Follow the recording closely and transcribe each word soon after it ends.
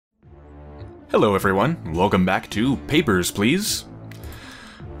Hello everyone, welcome back to Papers, Please.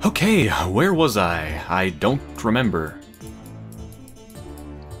 Okay, where was I? I don't remember.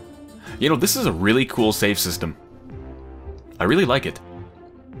 You know, this is a really cool save system. I really like it.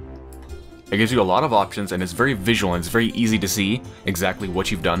 It gives you a lot of options and it's very visual and it's very easy to see exactly what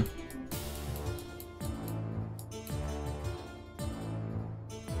you've done.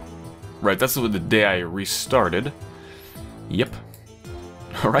 Right, that's the day I restarted. Yep.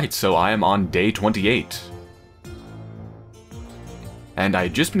 Alright, so I am on day 28. And I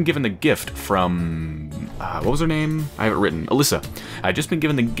had just been given the gift from... what was her name? I have it written. Alyssa. I had just been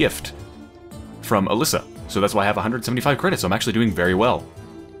given the gift from Alyssa. So that's why I have 175 credits, so I'm actually doing very well.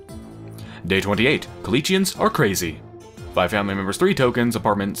 Day 28. Collegians are crazy. 5 family members, 3 tokens,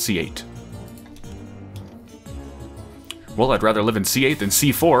 apartment C8. Well, I'd rather live in C8 than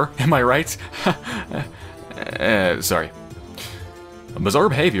C4, am I right? Sorry. Bizarre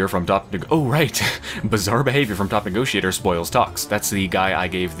behavior from top... Oh, right. Bizarre behavior from top negotiator spoils talks. That's the guy I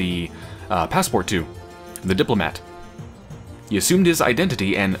gave the passport to. The diplomat. He assumed his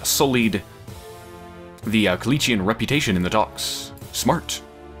identity and sullied the Collegian reputation in the talks. Smart.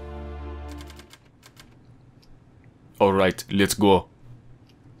 Alright, let's go.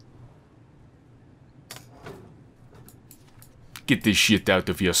 Get this shit out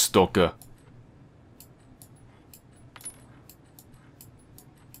of here, stalker.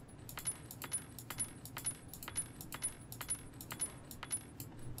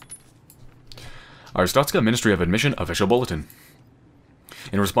 Arstotzka, Ministry of Admission, Official Bulletin.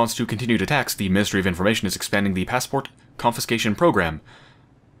 In response to continued attacks, the Ministry of Information is expanding the passport confiscation program.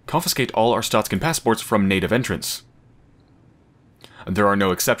 Confiscate all Arstotzkan passports from native entrants. There are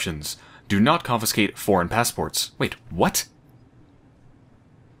no exceptions. Do not confiscate foreign passports. Wait, what?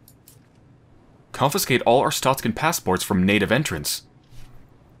 Confiscate all Arstotzkan passports from native entrants.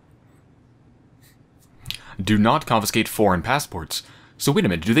 Do not confiscate foreign passports. So wait a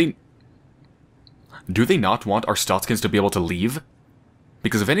minute, do they not want Arstotzkans to be able to leave?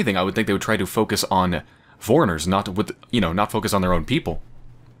 Because if anything, I would think they would try to focus on foreigners, not focus on their own people.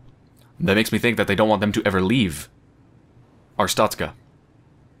 That makes me think that they don't want them to ever leave Arstotzka.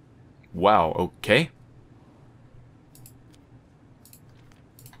 Wow, okay.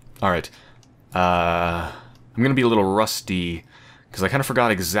 Alright. I'm gonna be a little rusty, because I kind of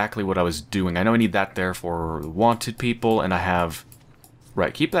forgot exactly what I was doing. I know I need that there for wanted people, and I have...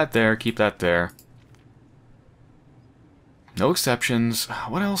 Right, keep that there, keep that there. No exceptions.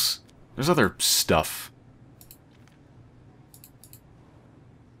 What else? There's other stuff.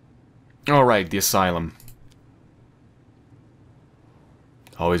 Alright, the asylum.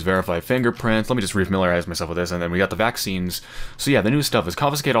 Always verify fingerprints. Let me just refamiliarize myself with this, and then we got the vaccines. So yeah, the new stuff is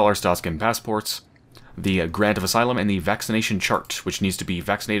confiscate all Arstotzkan passports, the grant of asylum, and the vaccination chart, which needs to be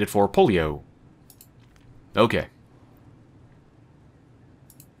vaccinated for polio. Okay.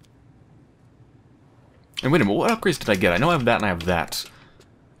 And wait a minute, what upgrades did I get? I know I have that and I have that.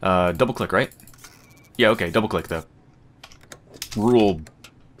 Double click, right? Yeah, okay, double click the rule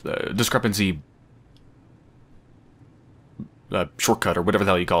discrepancy shortcut or whatever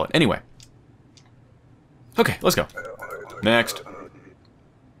the hell you call it. Anyway. Okay, let's go. Next.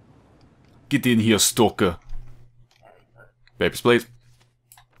 Get in here, stalker. Papers, please.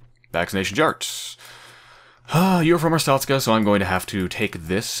 Vaccination charts. You're from Arstotzka, so I'm going to have to take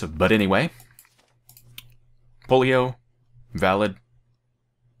this, but anyway. Polio. Valid.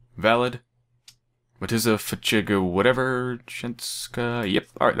 Valid. What is a fachiga whatever? Chenska. Yep,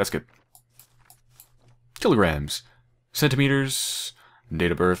 alright, that's good. Kilograms. Centimeters.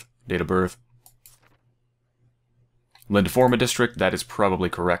 Date of birth. Date of birth. Lindeforma district, that is probably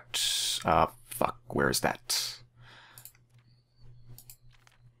correct. Fuck, where is that?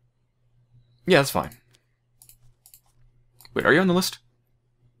 Yeah, that's fine. Wait, are you on the list?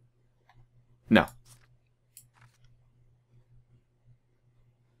 No.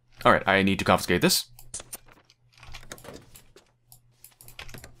 Alright, I need to confiscate this.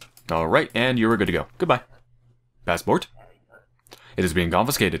 Alright, and you're good to go. Goodbye. Passport. It is being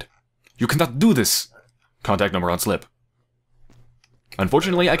confiscated. You cannot do this! Contact number on slip.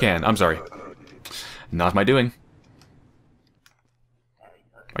 Unfortunately, I can. I'm sorry. Not my doing.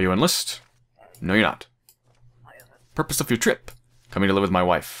 Are you on list? No, you're not. Purpose of your trip? Coming to live with my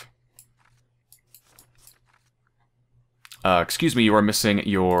wife. Excuse me, you are missing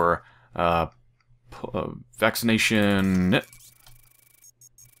your, vaccination...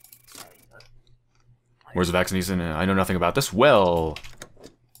 Where's the vaccination? I know nothing about this. Well...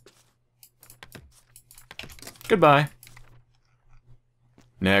 Goodbye.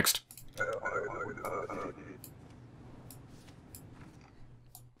 Next.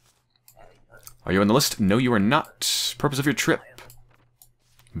 Are you on the list? No, you are not. Purpose of your trip.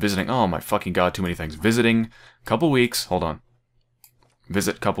 Visiting. Oh my fucking god, too many things. Visiting. Couple weeks. Hold on.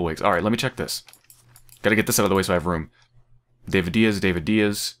 Visit. Couple weeks. Alright, let me check this. Gotta get this out of the way so I have room. David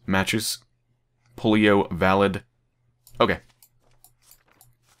Diaz. Matches. Polio. Valid. Okay.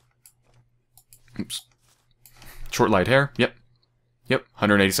 Oops. Short light hair. Yep.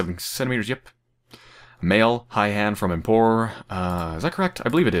 187 centimeters. Yep. Male. High hand from Empor. Is that correct? I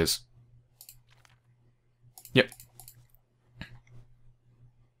believe it is. Yep.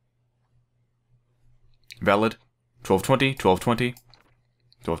 Valid. 1220.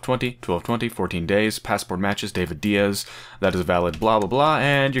 14 days. Passport matches. David Diaz. That is valid. Blah, blah, blah.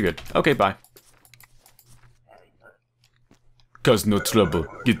 And you're good. Okay, bye. Cause no trouble.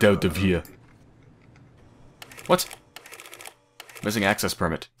 Get out of here. What? Missing access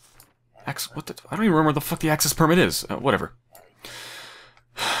permit. What the? I don't even remember what the fuck the access permit is. Whatever.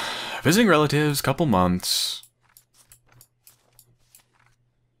 Visiting relatives, couple months.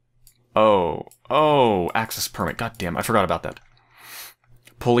 Oh, access permit. God damn, I forgot about that.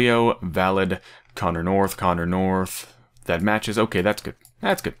 Polio, valid. Connor North. That matches. Okay, that's good.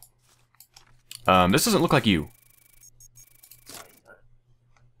 That's good. This doesn't look like you.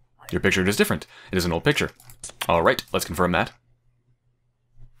 Your picture is different. It is an old picture. Alright, let's confirm that.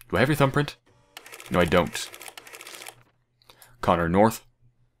 Do I have your thumbprint? No, I don't. Connor North.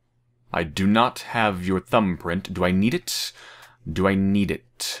 I do not have your thumbprint. Do I need it? Do I need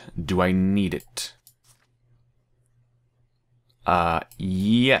it?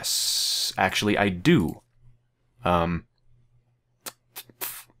 Yes. Actually, I do. Where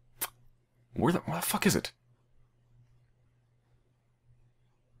the fuck is it?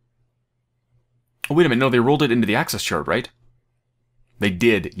 Oh, wait a minute. No, they rolled it into the access chart, right? They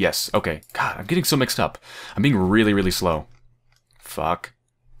did. Yes. Okay. God, I'm getting so mixed up. I'm being really, really slow. Fuck.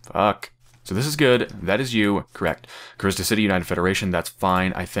 So this is good. That is you. Correct. Carista City, United Federation. That's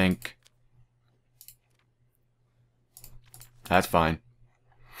fine, I think. That's fine.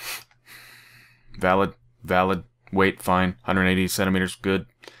 Valid. Wait, fine. 180 centimeters. Good.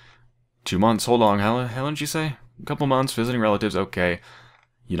 2 months. Hold on. How long did you say? A couple months. Visiting relatives. Okay.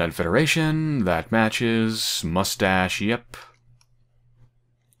 United Federation. That matches. Mustache. Yep.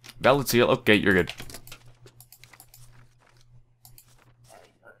 Valid seal. Okay, you're good.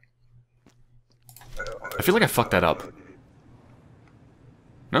 I feel like I fucked that up.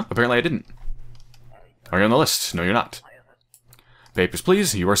 No, apparently I didn't. Are you on the list? No, you're not. Papers,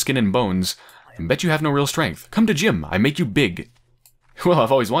 please. You are skin and bones. I bet you have no real strength. Come to gym. I make you big. Well,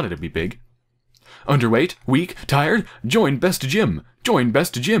 I've always wanted to be big. Underweight? Weak? Tired? Join Best Gym.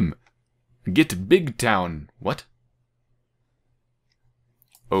 Get Big Town. What?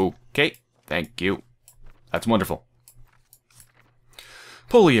 Okay. Thank you. That's wonderful.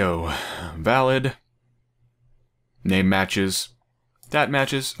 Polio. Valid. Name matches. That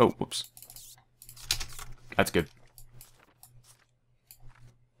matches. Oh, whoops. That's good.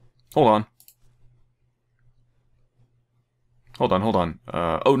 Hold on.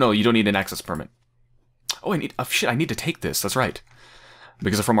 Oh no, you don't need an access permit. Oh, shit, I need to take this. That's right.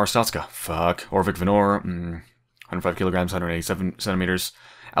 Because I'm from Arstotzka. Fuck. Orvik Venor. 105 kilograms, 187 centimeters.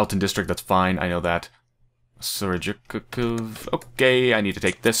 Alton District, that's fine. I know that. Surajikov. Okay, I need to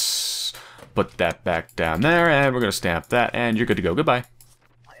take this. Put that back down there, and we're going to stamp that, and you're good to go. Goodbye.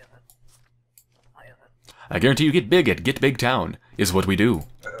 I guarantee you get big at Get Big Town, is what we do.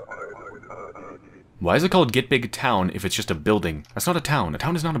 Why is it called Get Big Town if it's just a building? That's not a town. A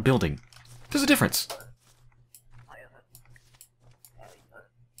town is not a building. There's a difference.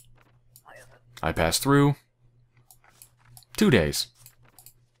 I passed through. 2 days.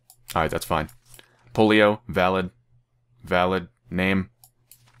 Alright, that's fine. Polio, valid. Name.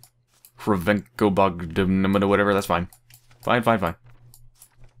 Hravenko Bogdanimada, whatever, that's fine. Fine.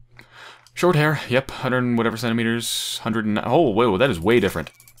 Short hair, yep, 100 whatever centimeters, 109. Oh, whoa, that is way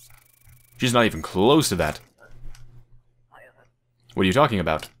different. She's not even close to that. What are you talking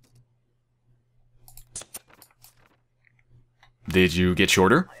about? Did you get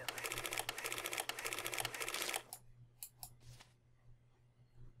shorter?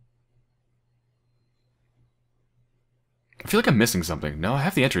 I feel like I'm missing something. No, I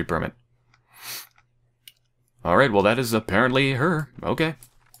have the entry permit. Alright, well that is apparently her. Okay.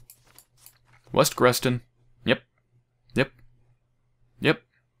 West Greston. Yep.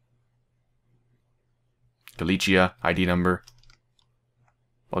 Galicia, ID number.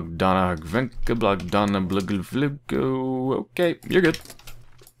 Bogdana Hagvenka, Bogdana Blugvlugo. Okay, you're good.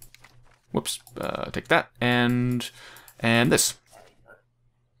 Whoops. Take that, and this.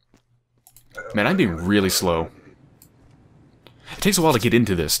 Man, I'm being really slow. It takes a while to get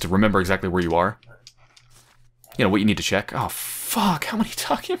into this, to remember exactly where you are. You know, what you need to check. Oh, fuck, how many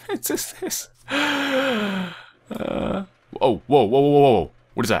documents is this? Oh, whoa, whoa, whoa, whoa, whoa.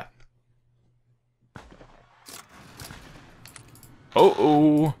 What is that?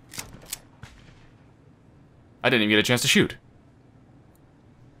 Oh. I didn't even get a chance to shoot.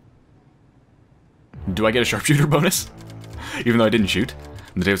 Do I get a sharpshooter bonus? Even though I didn't shoot.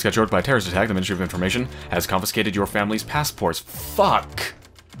 The day was got short by a terrorist attack, the Ministry of Information has confiscated your family's passports. Fuck!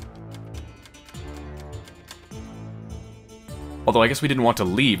 Although I guess we didn't want to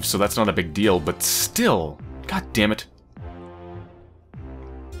leave, so that's not a big deal, but still. God damn it.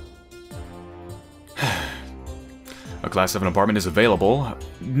 A Class 7 apartment is available.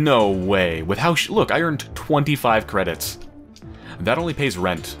 No way. With how look, I earned 25 credits. That only pays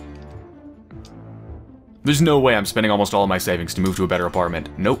rent. There's no way I'm spending almost all of my savings to move to a better apartment.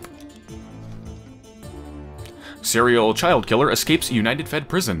 Nope. Serial child killer escapes United Fed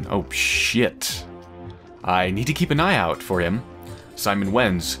prison. Oh, shit. I need to keep an eye out for him. Simon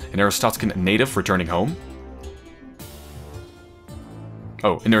Wenz, an Arstotzka native returning home.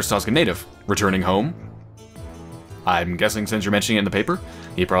 Oh, an Arstotzka native returning home. I'm guessing since you're mentioning it in the paper,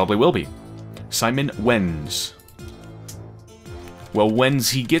 he probably will be. Simon Wenz. Well, when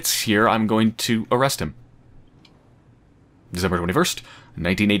he gets here, I'm going to arrest him. December 21st,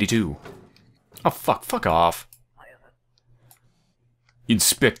 1982. Oh, fuck off.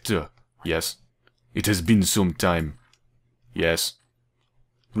 Inspector. Yes. It has been some time. Yes.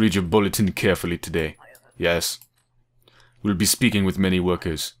 Read your bulletin carefully today. Yes. We'll be speaking with many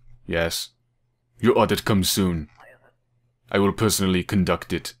workers. Yes. Your audit comes soon. I will personally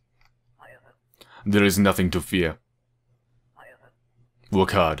conduct it. There is nothing to fear.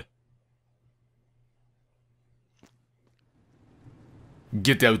 Work hard.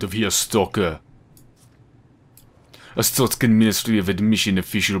 Get out of here, stalker. Arstotzka Ministry of Admission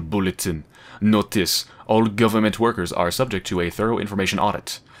Official Bulletin. Notice, all government workers are subject to a thorough information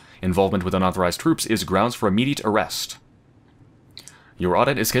audit. Involvement with unauthorized troops is grounds for immediate arrest. Your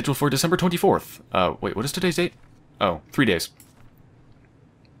audit is scheduled for December 24th. Wait, what is today's date? Oh, 3 days.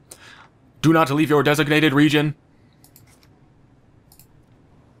 Do not leave your designated region.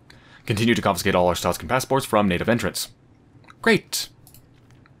 Continue to confiscate all Arstotzkan passports from native entrants. Great.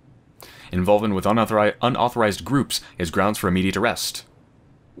 Involvement with unauthorized groups is grounds for immediate arrest.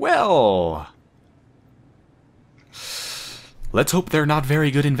 Well, let's hope they're not very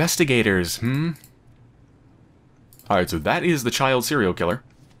good investigators, Alright, so that is the child serial killer.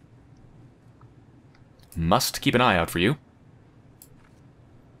 Must keep an eye out for you.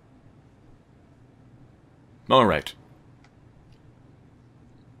 Alright.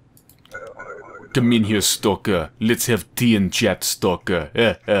 Come in here, stalker. Let's have tea and chat, stalker.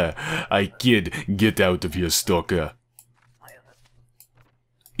 I kid. Get out of here, stalker.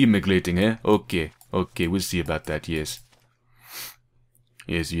 Immigrating, eh? Okay. Okay, we'll see about that, yes.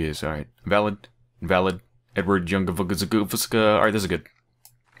 Yes, alright. Valid. Edward Youngavugazagufska. Alright, this is good.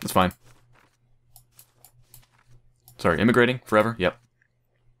 That's fine. Sorry, immigrating? Forever? Yep.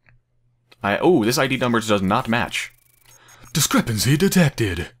 Oh, this ID number does not match. Discrepancy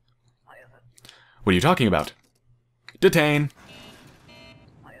detected. What are you talking about? Detain.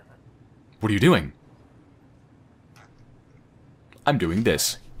 What are you doing? I'm doing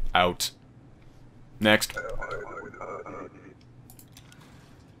this. Out. Next.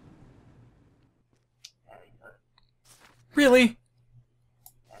 Really?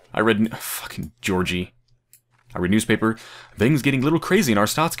 I read... Fucking Georgie. I read newspaper. Things getting a little crazy in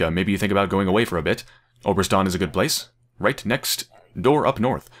Arstotzka. Maybe you think about going away for a bit. Oberston is a good place. Right next door up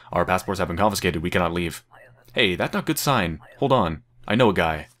north. Our passports have been confiscated. We cannot leave. Hey, that's not a good sign. Hold on. I know a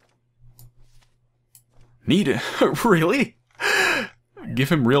guy. Need... Really? Give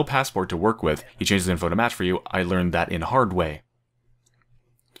him real passport to work with. He changes info to match for you. I learned that in hard way.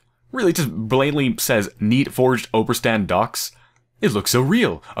 Really just blatantly says, need forged Oberstan docs? It looks so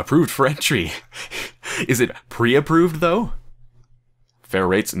real. Approved for entry. Is it pre-approved, though? Fair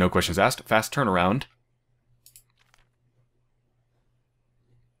rates, no questions asked. Fast turnaround.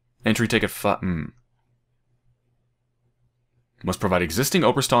 Entry ticket Must provide existing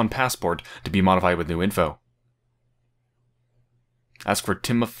Oberstan passport to be modified with new info. Ask for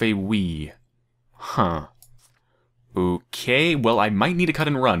Timofey Wee. Huh. Okay, well, I might need to cut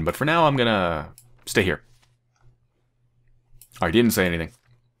and run, but for now I'm gonna stay here. Alright, didn't say anything.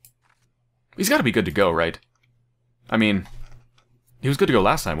 He's gotta be good to go, right? I mean, he was good to go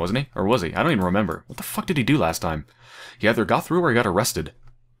last time, wasn't he? Or was he? I don't even remember. What the fuck did he do last time? He either got through or he got arrested.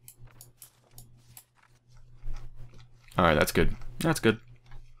 Alright, that's good. That's good.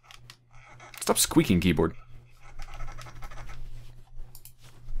 Stop squeaking, keyboard.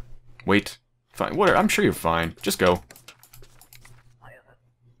 Wait. Fine. Whatever. I'm sure you're fine. Just go.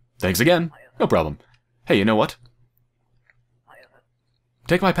 Thanks again. No problem. Hey, you know what?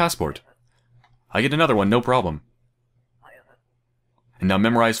 Take my passport. I get another one, no problem. And now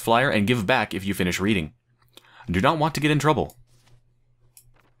memorize flyer and give back if you finish reading. Do not want to get in trouble.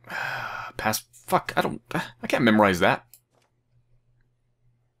 Fuck, I can't memorize that.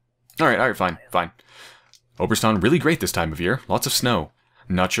 Alright, fine. Oberstein really great this time of year. Lots of snow.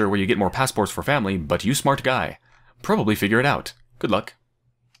 Not sure where you get more passports for family, but you smart guy. Probably figure it out. Good luck.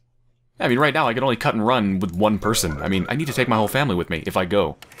 I mean, right now I can only cut and run with one person. I mean, I need to take my whole family with me if I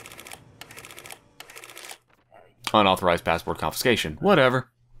go. Unauthorized passport confiscation.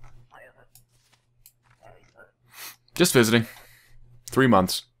 Whatever. Just visiting. 3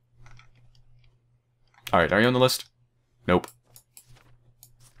 months. Alright, are you on the list? Nope.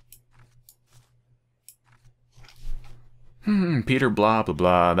 Peter blah blah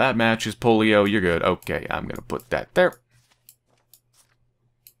blah. That matches polio. You're good. Okay, I'm gonna put that there.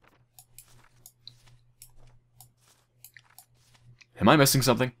 Am I missing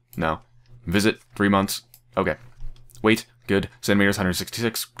something? No. Visit, 3 months. Okay. Weight, good. Centimeters,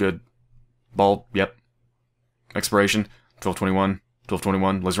 166, good. Bald, yep. Expiration, 12/21,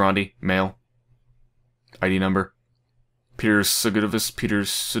 12/21. Lizrandi, male. ID number. Peter Sudovigus,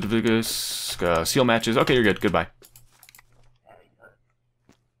 seal matches. Okay, you're good. Goodbye.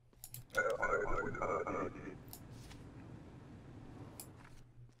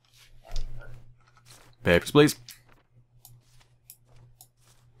 Papers, please.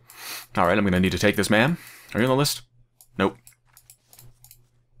 Alright, I'm gonna need to take this man. Are you on the list? Nope.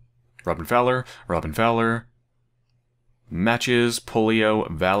 Robin Fowler. Matches, polio,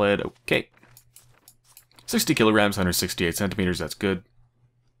 valid, okay. 60 kilograms, 168 centimeters, that's good.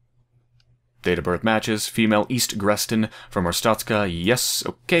 Date of birth matches, female, East Greston, from Arstotzka, yes,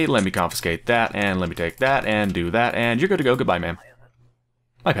 okay, let me confiscate that, and let me take that, and do that, and you're good to go, goodbye, ma'am.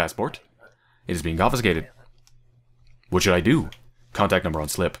 My passport. It is being confiscated. What should I do? Contact number on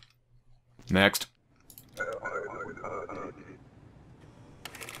slip. Next.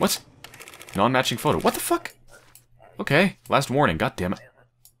 What? Non-matching photo. What the fuck? Okay, last warning, god damn it.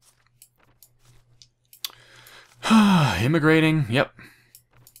 Immigrating, yep.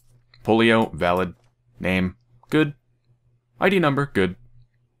 Polio, valid. Name, good. ID number, good.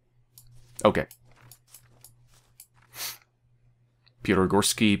 Okay. Pyotr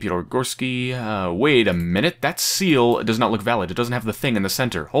Gorsky, wait a minute, that seal does not look valid. It doesn't have the thing in the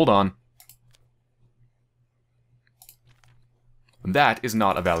center. Hold on. That is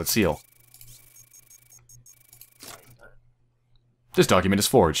not a valid seal. This document is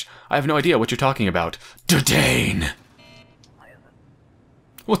forged. I have no idea what you're talking about. Detain!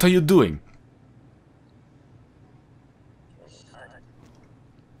 What are you doing?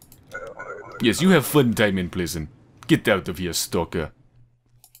 Yes, you have fun time in prison. Get out of here, stalker.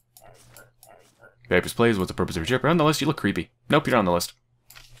 Papers, please. What's the purpose of your trip? You're on the list. You look creepy. Nope, you're not on the list.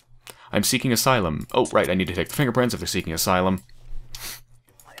 I'm seeking asylum. Oh, right, I need to take the fingerprints if they're seeking asylum.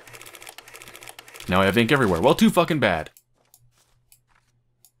 Now I have ink everywhere. Well, too fucking bad.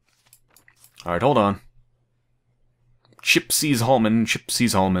 Alright, hold on. Chipsies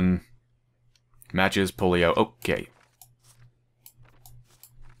Hallman. Matches, polio. Okay.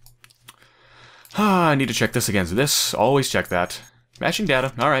 I need to check this against this. Always check that. Matching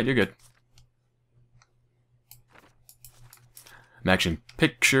data. Alright, you're good. Matching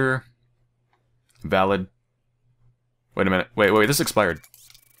picture. Valid. Wait a minute. Wait, this expired.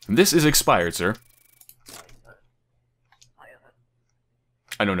 This is expired, sir.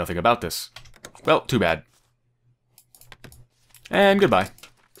 I know nothing about this. Well, too bad. And goodbye.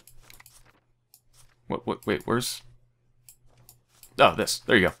 Wait, where's... Oh, this.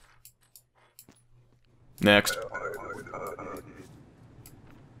 There you go. Next.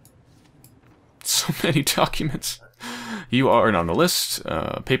 So many documents. You are on the list.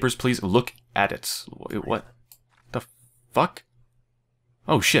 Papers, please look at it. What the fuck?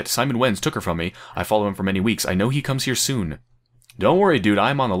 Oh shit, Simon Wenz took her from me. I follow him for many weeks. I know he comes here soon. Don't worry, dude,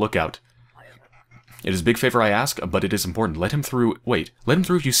 I'm on the lookout. It is a big favor I ask, but it is important. Let him through... Wait, let him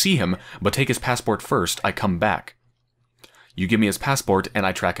through if you see him, but take his passport first. I come back. You give me his passport, and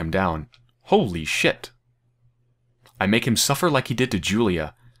I track him down. Holy shit. I make him suffer like he did to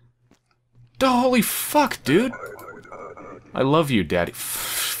Julia. Holy fuck, dude. I love you, Daddy.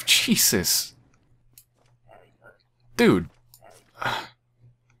 Jesus. Dude.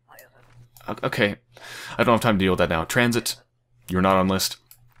 Okay. I don't have time to deal with that now. Transit. You're not on list.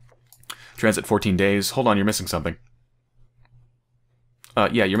 Transit 14 days. Hold on, you're missing something.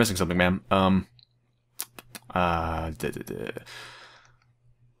 Yeah, you're missing something, ma'am.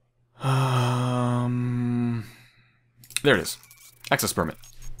 There it is. Access permit.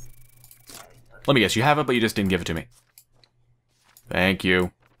 Let me guess, you have it, but you just didn't give it to me. Thank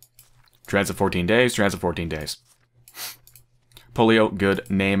you. Transit 14 days, transit 14 days. Polio, good.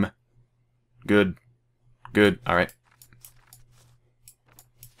 Name. Good. Good, alright.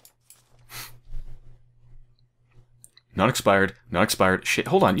 Not expired, not expired. Shit,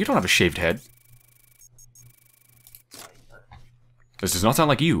 hold on, you don't have a shaved head. This does not sound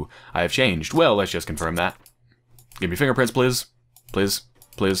like you. I have changed. Well, let's just confirm that. Give me fingerprints, please. Please,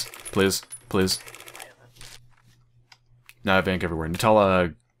 please, please, please. Now I have ink everywhere.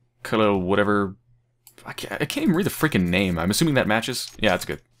 Natala, Kalo, whatever. I can't even read the freaking name. I'm assuming that matches. Yeah, that's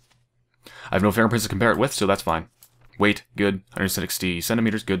good. I have no fingerprints to compare it with, so that's fine. Weight, good. 160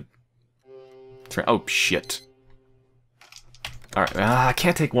 centimeters, good. Oh, shit. Alright, I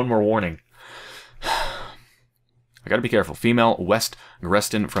can't take one more warning. I gotta be careful. Female, West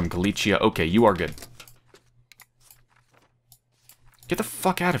Grestin from Galicia. Okay, you are good. Get the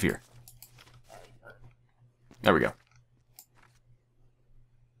fuck out of here. There we go.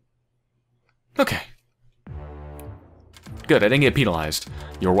 Okay. Good, I didn't get penalized.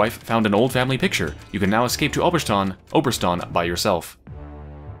 Your wife found an old family picture. You can now escape to Oberston by yourself.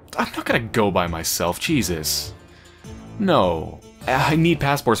 I'm not gonna go by myself, Jesus. No. I need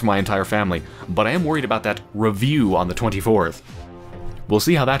passports for my entire family, but I am worried about that review on the 24th. We'll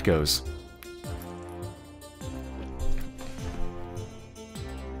see how that goes.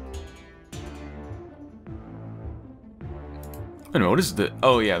 Anyway, what is the...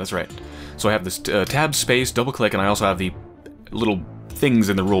 Oh, yeah, that's right. So I have this tab, space, double click, and I also have the little things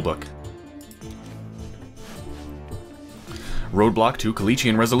in the rulebook. Roadblock to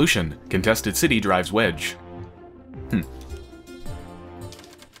Galician resolution. Contested city drives wedge.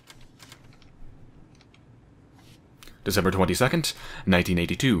 December 22nd,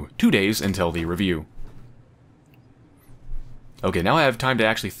 1982. 2 days until the review. Okay, now I have time to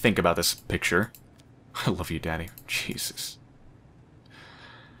actually think about this picture. I love you, Daddy. Jesus.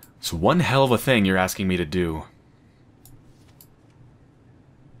 It's one hell of a thing you're asking me to do.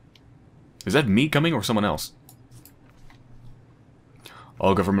 Is that me coming or someone else?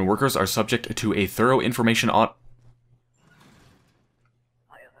 All government workers are subject to a thorough information audit.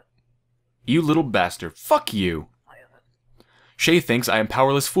 You little bastard. Fuck you. Shay thinks I am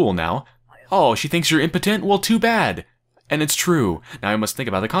powerless fool now. Oh, she thinks you're impotent? Well, too bad. And it's true. Now I must think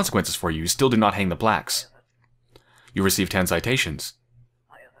about the consequences for you. You still do not hang the plaques. You received 10 citations.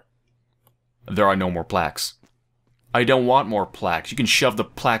 There are no more plaques. I don't want more plaques. You can shove the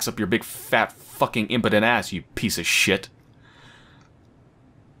plaques up your big fat fucking impotent ass, you piece of shit.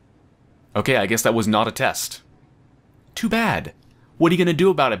 Okay, I guess that was not a test. Too bad. What are you gonna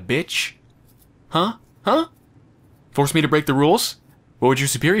do about it, bitch? Huh? Huh? Force me to break the rules? What would your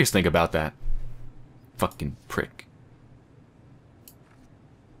superiors think about that? Fucking prick.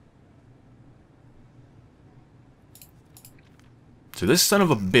 So this son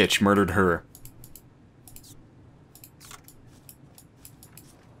of a bitch murdered her.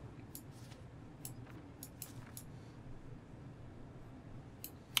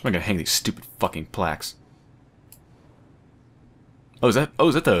 I'm gonna hang these stupid fucking plaques. Oh, is that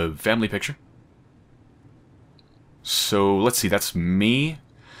the family picture? So, let's see, that's me.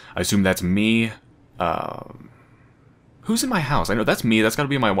 I assume that's me. Who's in my house? I know that's me, that's gotta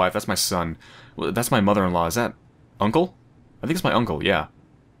be my wife, that's my son. That's my mother-in-law, is that uncle? I think it's my uncle, yeah.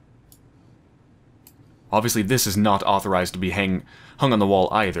 Obviously, this is not authorized to be hung on the wall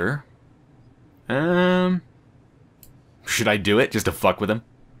either. Should I do it, just to fuck with him?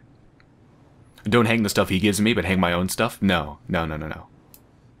 Don't hang the stuff he gives me, but hang my own stuff? No. No, no, no, no.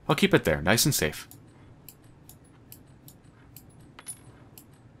 I'll keep it there, nice and safe.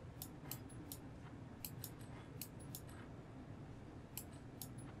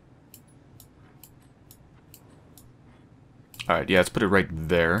 Alright, yeah, let's put it right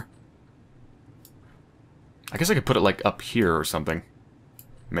there. I guess I could put it, like, up here or something.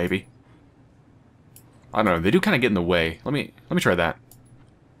 Maybe. I don't know, they do kind of get in the way. Let me try that.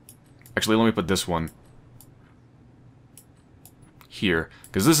 Actually, let me put this one here,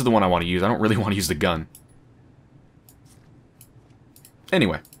 because this is the one I want to use. I don't really want to use the gun.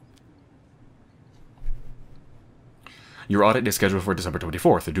 Anyway. Your audit is scheduled for December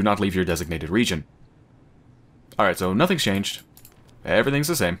 24th. Do not leave your designated region. Alright, so nothing's changed. Everything's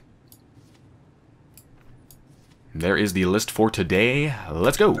the same. There is the list for today.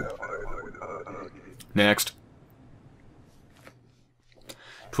 Let's go. Next.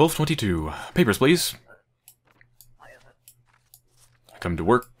 1222. Papers, please. Come to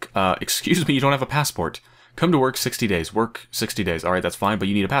work. Excuse me, you don't have a passport. Come to work 60 days. Work 60 days. Alright, that's fine, but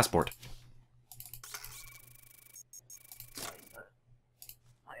you need a passport.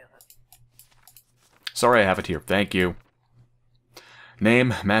 Sorry, I have it here. Thank you.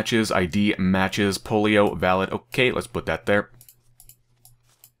 Name, matches, ID, matches, polio, valid. Okay, let's put that there.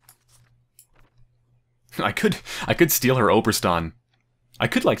 I could steal her Oberston. I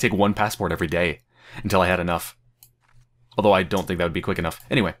could, like, take one passport every day until I had enough. Although I don't think that would be quick enough.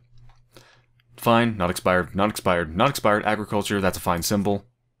 Anyway. Fine, not expired, not expired, not expired. Agriculture, that's a fine symbol.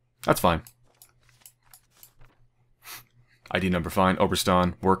 That's fine. ID number fine.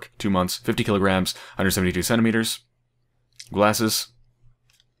 Oberston, work, 2 months, 50 kilograms, 172 centimeters. Glasses.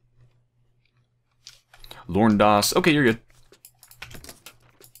 Lorne Das. Okay, you're good.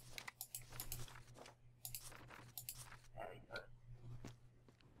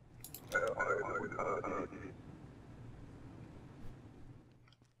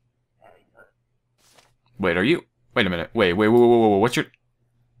 Wait, are you... Wait a minute. Wait, what's your...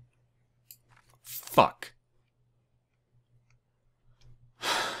 Fuck.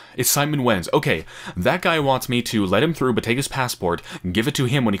 It's Simon Wenz. Okay, that guy wants me to let him through but take his passport, give it to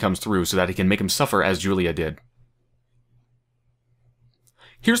him when he comes through so that he can make him suffer as Julia did.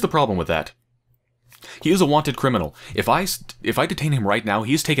 Here's the problem with that. He is a wanted criminal. If I detain him right now,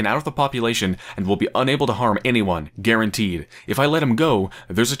 he is taken out of the population and will be unable to harm anyone, guaranteed. If I let him go,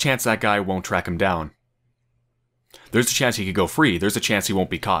 there's a chance that guy won't track him down. There's a chance he could go free. There's a chance he won't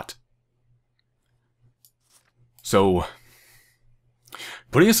be caught. So,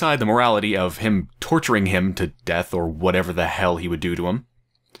 putting aside the morality of him torturing him to death or whatever the hell he would do to him,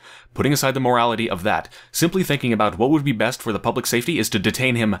 putting aside the morality of that, simply thinking about what would be best for the public safety is to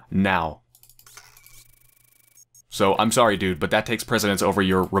detain him now. So, I'm sorry, dude, but that takes precedence over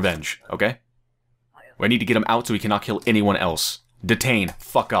your revenge, okay? I need to get him out so he cannot kill anyone else. Detain.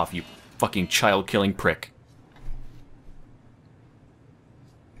 Fuck off, you fucking child-killing prick.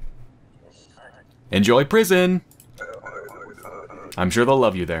 Enjoy prison! I'm sure they'll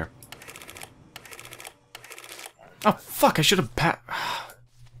love you there. Oh, fuck, I should have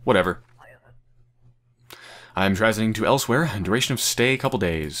Whatever. I'm transiting to elsewhere. Duration of stay, couple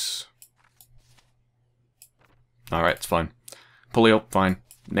days. Alright, it's fine. Polio, fine.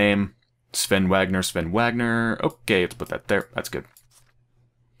 Name, Sven Wagner, Sven Wagner. Okay, let's put that there. That's good.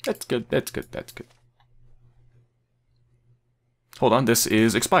 That's good, that's good, that's good. Hold on, this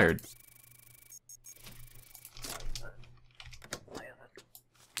is expired.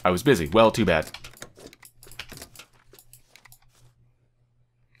 I was busy. Well, too bad.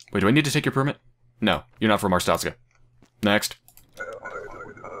 Wait, do I need to take your permit? No, you're not from Arstotzka. Next.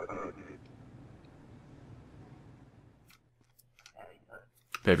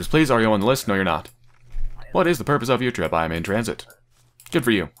 Papers, please. Are you on the list? No, you're not. What is the purpose of your trip? I am in transit. Good for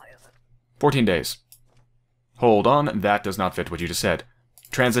you. 14 days. Hold on, that does not fit what you just said.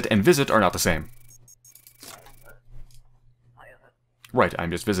 Transit and visit are not the same. Right,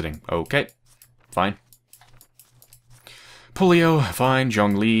 I'm just visiting. Okay. Fine. Polio, fine.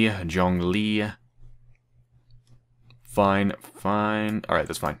 Zhongli. Fine. Alright,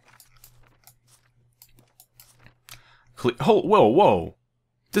 that's fine. Whoa.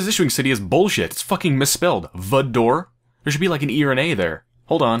 This issuing city is bullshit. It's fucking misspelled. Vador? There should be like an E or an A there.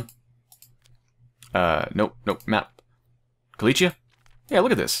 Hold on. Nope, map. Galicia? Yeah,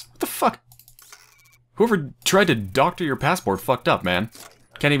 look at this. What the fuck? Whoever tried to doctor your passport fucked up, man.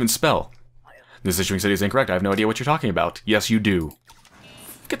 Can't even spell. This issuing city is incorrect. I have no idea what you're talking about. Yes, you do.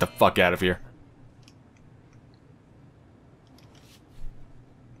 Get the fuck out of here.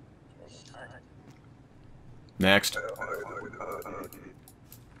 Next.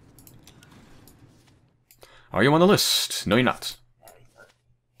 Are you on the list? No, you're not.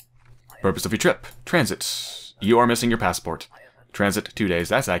 Purpose of your trip. Transit. You are missing your passport. Transit 2 days.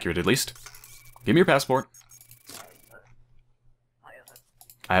 That's accurate, at least. Give me your passport.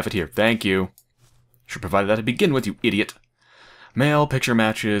 I have it here. Thank you. Should provide that to begin with, you idiot. Mail, picture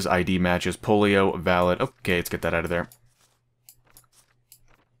matches, ID matches, polio, valid. Okay, let's get that out of there.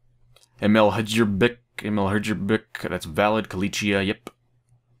 Emil Hudjerbik, that's valid. Galicia, yep.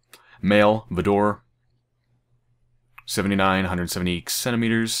 Male, Vador. 79, 170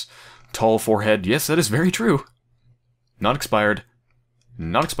 centimeters. Tall forehead. Yes, that is very true. Not expired.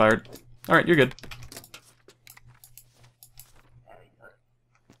 Not expired. Alright, you're good.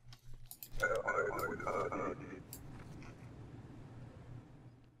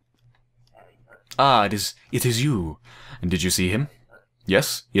 Ah, it is you. And did you see him?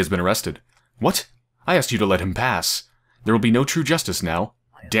 Yes, he has been arrested. What? I asked you to let him pass. There will be no true justice now.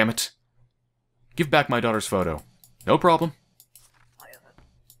 Damn it. Give back my daughter's photo. No problem.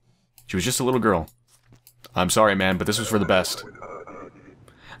 She was just a little girl. I'm sorry, man, but this was for the best.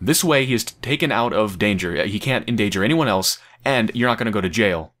 This way, he is taken out of danger. He can't endanger anyone else, and you're not going to go to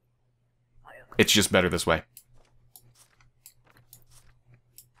jail. It's just better this way.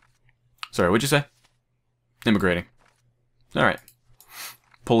 Sorry, what'd you say? Immigrating. Alright.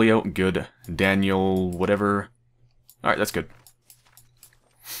 Polio, good. Daniel, whatever. Alright, that's good.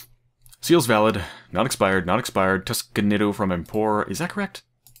 Seal's valid. Not expired, not expired. Tuscanito from Empor. Is that correct?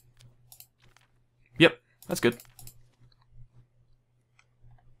 Yep, that's good.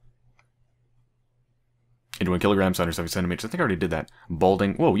 Into 1 kilograms, 170 centimeters. I think I already did that.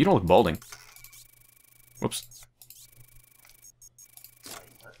 Balding. Whoa, you don't look balding. Whoops.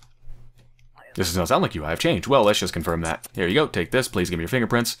 This does not sound like you. I have changed. Well, let's just confirm that. Here you go. Take this. Please give me your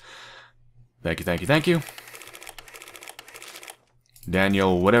fingerprints. Thank you, thank you, thank you.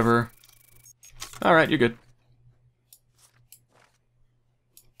 Daniel, whatever. Alright, you're good.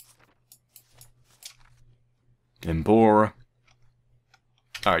 Embor.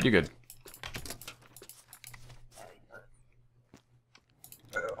 Alright, you're good.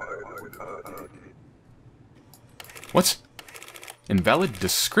 What? Invalid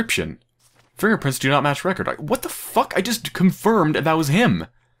description. Fingerprints do not match record. What the fuck? I just confirmed that was him.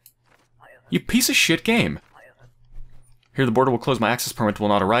 You piece of shit game. Here, the border will close. My access permit will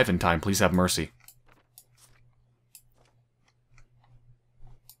not arrive in time. Please have mercy.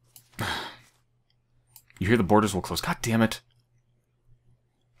 You hear the borders will close. God damn it.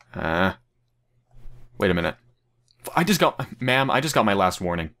 Wait a minute. I just got... Ma'am, I just got my last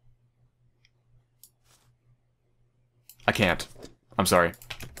warning. I can't. I'm sorry.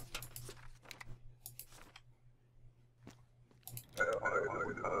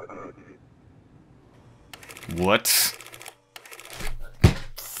 What?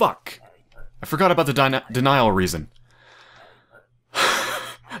 Fuck. I forgot about the denial reason.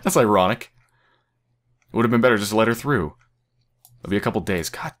 That's ironic. It would have been better just to let her through. It'll be a couple days.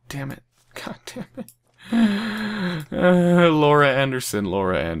 God damn it. God damn it. Laura Anderson,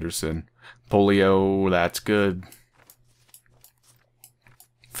 Laura Anderson. Polio, that's good.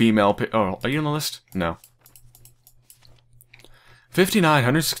 Female... Oh, are you on the list? No. 59,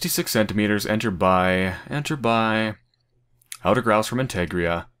 166 centimeters. Enter by... Enter by... Outer grouse from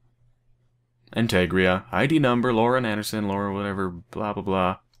Integria. Integria. ID number, Laura Anderson, Laura whatever, blah blah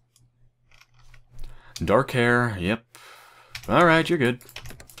blah. Dark hair, yep. Alright, you're good.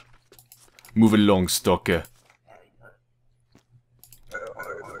 Move along, stalker.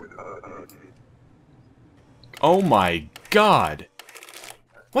 Oh my god!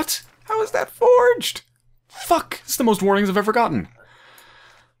 What? How is that forged? Fuck! This is the most warnings I've ever gotten.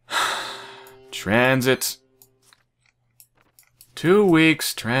 Transit. 2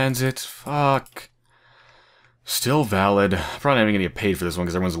 weeks, transit. Fuck. Still valid. Probably not even gonna get paid for this one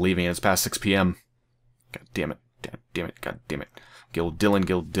because everyone's leaving and it's past 6 p.m. God damn it. God damn it. God damn it. Gil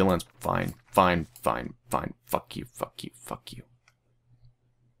Dillon's fine. Fine, fine, fine. Fuck you, fuck you, fuck you.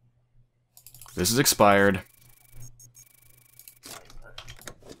 This is expired.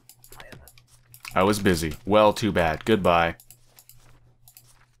 I was busy. Well, too bad. Goodbye.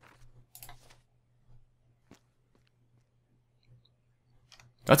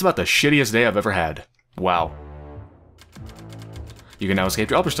 That's about the shittiest day I've ever had. Wow. You can now escape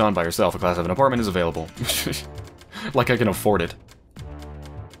to Alberston by yourself. A Class 7 apartment is available. Like I can afford it.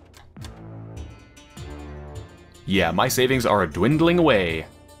 Yeah, my savings are dwindling away.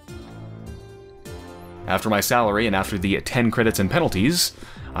 After my salary and after the 10 credits and penalties,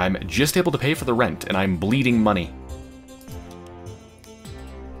 I'm just able to pay for the rent, and I'm bleeding money.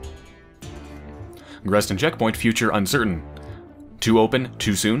 Greston checkpoint, future uncertain. Too open,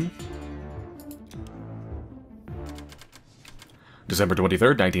 too soon? December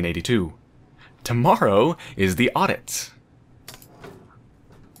 23rd, 1982. Tomorrow is the audit.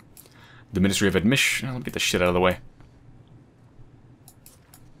 The Ministry of Admission... Let me get the shit out of the way.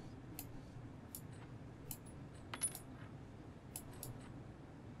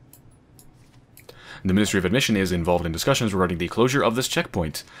 The Ministry of Admission is involved in discussions regarding the closure of this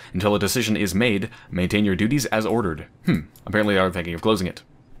checkpoint. Until a decision is made, maintain your duties as ordered. Apparently they are thinking of closing it.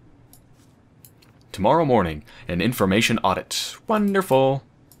 Tomorrow morning, an information audit. Wonderful.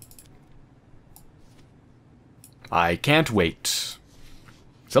 I can't wait.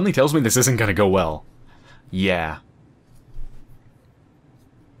 Something tells me this isn't gonna go well. Yeah.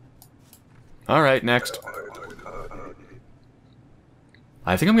 Alright, next.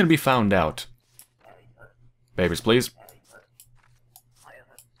 I think I'm gonna be found out. Papers, please.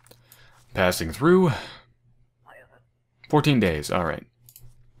 Passing through. 14 days, alright.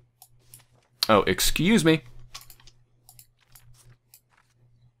 Oh, excuse me.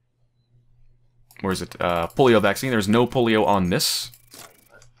 Where is it? Polio vaccine. There's no polio on this.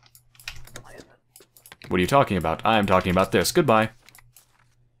 What are you talking about? I am talking about this. Goodbye.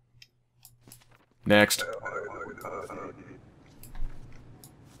 Next.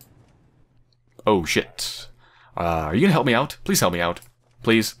 Oh, shit. Are you gonna help me out? Please help me out.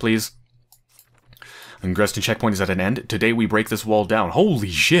 Please, please. Ingreston checkpoint is at an end. Today we break this wall down. Holy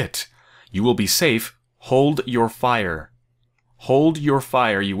shit! You will be safe. Hold your fire. Hold your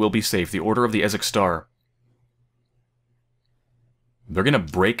fire. You will be safe. The Order of the Ezek Star. They're gonna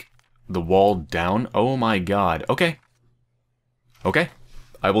break the wall down? Oh my god. Okay. Okay.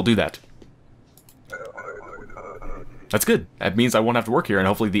 I will do that. That's good. That means I won't have to work here, and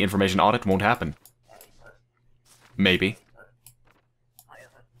hopefully the information audit won't happen. Maybe.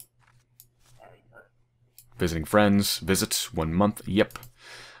 Visiting friends. Visits. 1 month. Yep.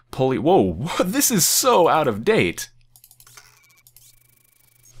 Whoa. This is so out of date.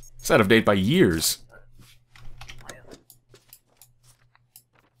 It's out of date by years.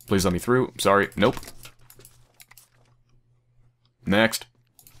 Please let me through. Sorry. Nope. Next.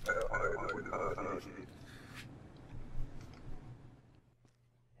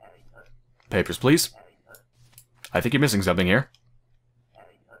 Papers, please. I think you're missing something here.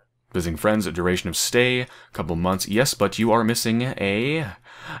 Visiting friends, a duration of stay, couple months. Yes, but you are missing a...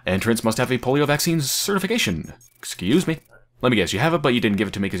 Entrance must have a polio vaccine certification. Excuse me. Let me guess, you have it, but you didn't give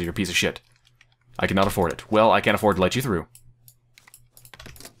it to me because you're a piece of shit. I cannot afford it. Well, I can't afford to let you through.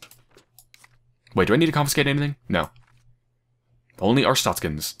 Wait, do I need to confiscate anything? No. Only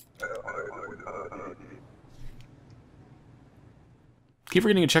Arstotzkans. Keep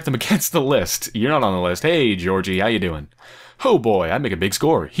forgetting to check them against the list. You're not on the list. Hey, Georgie, how you doing? Oh boy, I make a big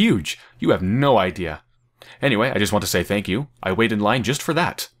score. Huge. You have no idea. Anyway, I just want to say thank you. I wait in line just for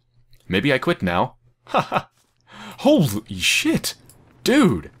that. Maybe I quit now. Haha. Holy shit.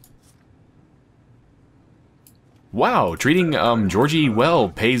 Dude. Wow, treating, Georgie well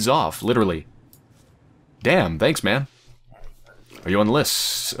pays off, literally. Damn, thanks, man. Are you on the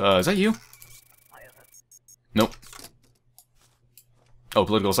list? Is that you? Nope. Oh,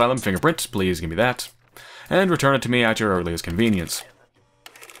 political asylum, fingerprint, please give me that. And return it to me at your earliest convenience.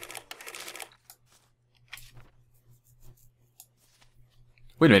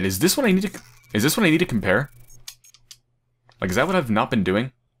 Wait a minute, is this what I need to compare? Like, is that what I've not been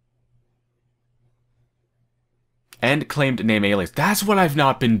doing? And claimed name alias. That's what I've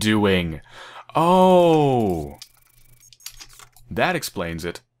not been doing! Oh! That explains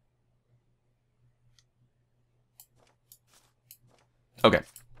it. Okay.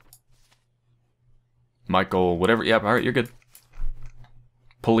 Michael, whatever. Yep, alright, you're good.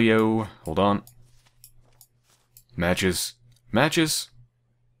 Polio. Hold on. Matches. Matches.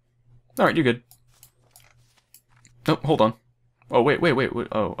 Alright, you're good. Oh, hold on. Oh, wait.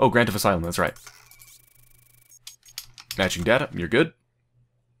 Oh, grant of asylum, that's right. Matching data, you're good.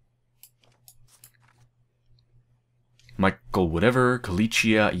 Michael, whatever.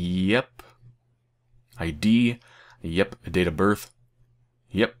 Kalichia, yep. ID, yep. Date of birth.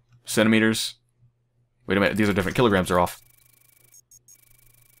 Yep. Centimeters. Wait a minute, these are different. Kilograms are off.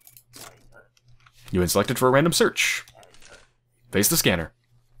 You've been selected for a random search. Face the scanner.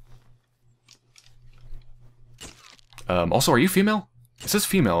 Also, are you female? It says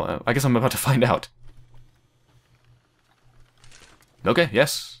female. I guess I'm about to find out. Okay,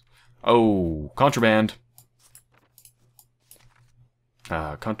 yes. Oh, contraband.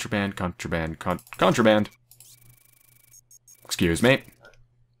 Contraband. Excuse me.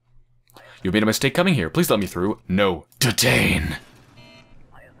 You made a mistake coming here. Please let me through. No. Detain.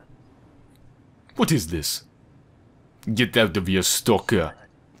 What is this? Get out of your stalker.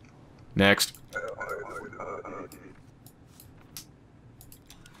 Next.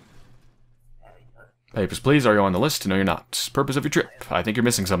 Papers, please. Are you on the list? No, you're not. Purpose of your trip. I think you're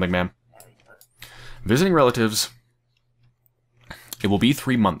missing something, ma'am. Visiting relatives. It will be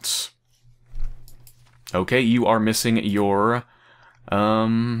 3 months. Okay, you are missing your...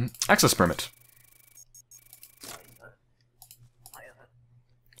 access permit.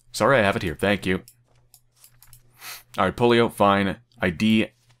 Sorry, I have it here. Thank you. Alright, polio, fine. ID,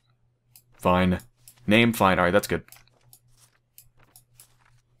 fine. Name, fine. Alright, that's good.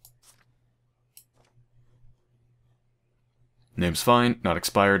 Name's fine. Not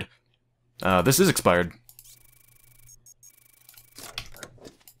expired. This is expired.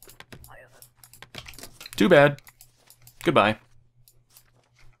 Too bad. Goodbye.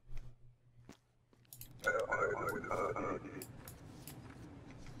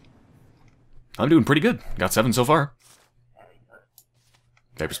 I'm doing pretty good. Got 7 so far.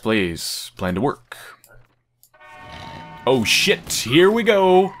 Papers, please. Plan to work. Oh shit! Here we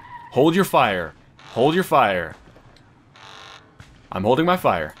go! Hold your fire. Hold your fire. I'm holding my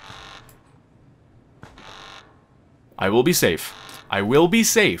fire. I will be safe. I will be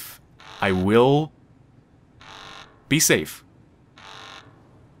safe. I will Be safe.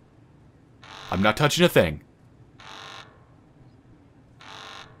 I'm not touching a thing.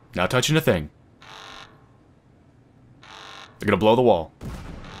 Not touching a thing. They're gonna blow the wall.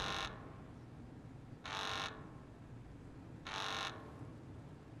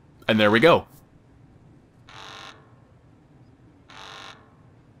 And there we go.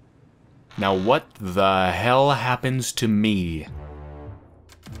 Now what the hell happens to me?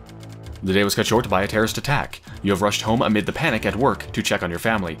 The day was cut short by a terrorist attack. You have rushed home amid the panic at work to check on your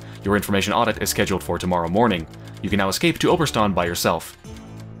family. Your information audit is scheduled for tomorrow morning. You can now escape to Oberston by yourself.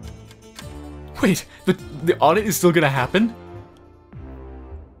 Wait, the audit is still gonna happen?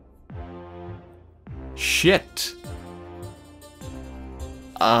 Shit.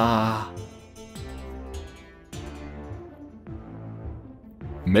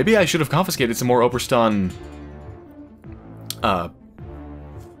 Maybe I should have confiscated some more Oberston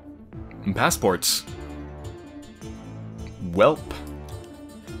passports. Welp.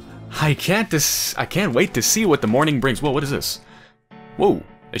 I can't wait to see what the morning brings. Whoa, what is this? Whoa.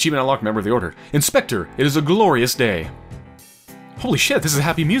 Achievement unlocked, member of the Order. Inspector, it is a glorious day. Holy shit, this is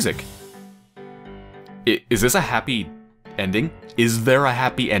happy music. Is this a happy ending? Is there a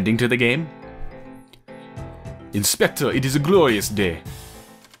happy ending to the game? Inspector, it is a glorious day.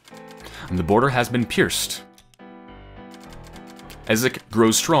 And the border has been pierced. Ezek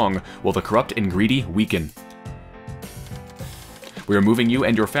grows strong, while the corrupt and greedy weaken. We are moving you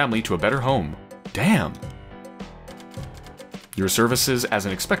and your family to a better home. Damn. Your services as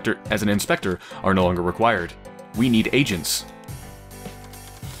an inspector are no longer required. We need agents.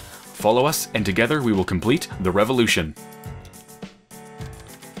 Follow us, and together we will complete the revolution.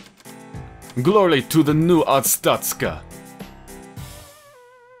 Glory to the new Arstotzka.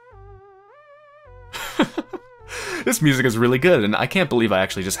 This music is really good, and I can't believe I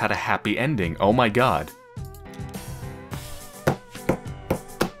actually just had a happy ending. Oh my god.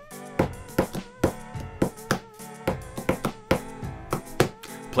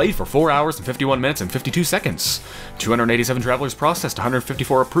 Played for 4 hours and 51 minutes and 52 seconds. 287 travelers processed,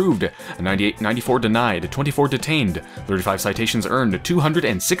 154 approved, 94 denied, 24 detained, 35 citations earned,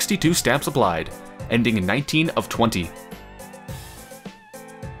 262 stamps applied. Ending in 19 of 20.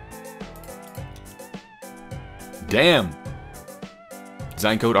 Damn!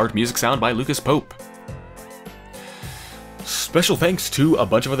 Design code, art, music, sound by Lucas Pope. Special thanks to a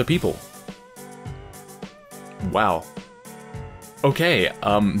bunch of other people. Wow. Okay,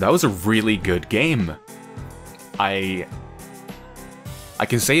 that was a really good game. I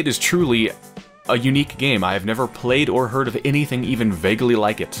can say it is truly a unique game. I have never played or heard of anything even vaguely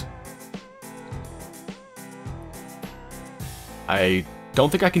like it. I don't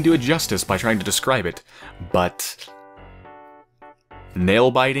think I can do it justice by trying to describe it, but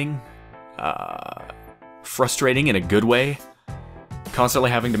nail-biting, frustrating in a good way, constantly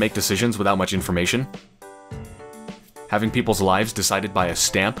having to make decisions without much information, having people's lives decided by a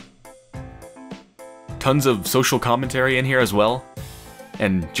stamp, tons of social commentary in here as well,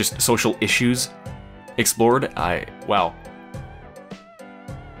 and just social issues explored. Wow.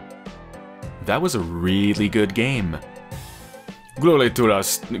 That was a really good game. Glory to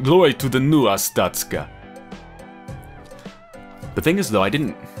the new Arstotzka. The thing is, though,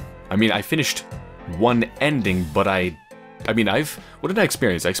 I finished one ending, but what did I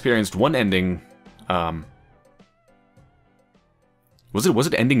experience? I experienced one ending, was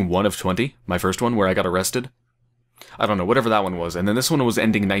it ending 1 of 20? My first one, where I got arrested? I don't know, whatever that one was, and then this one was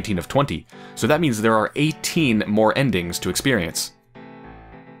ending 19 of 20, so that means there are 18 more endings to experience.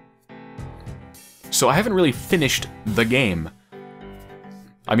 So I haven't really finished the game.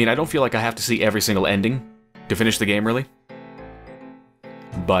 I don't feel like I have to see every single ending to finish the game, really.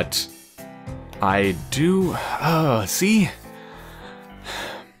 But I do... see?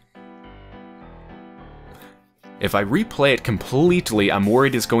 If I replay it completely, I'm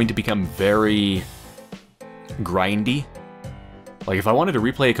worried it's going to become very grindy. Like, if I wanted to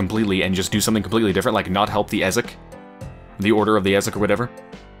replay it completely and just do something completely different, like not help the Ezek, the Order of the Ezek or whatever,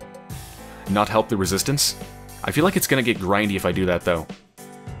 not help the Resistance, I feel like it's going to get grindy if I do that, though.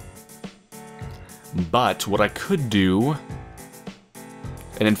 But what I could do,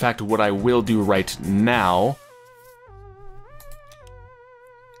 and in fact what I will do right now,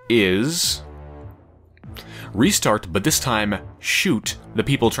 is restart, but this time shoot the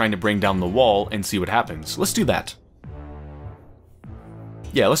people trying to bring down the wall and see what happens. Let's do that.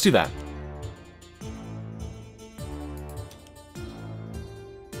 Yeah, let's do that.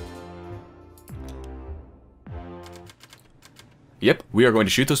 Yep, we are going to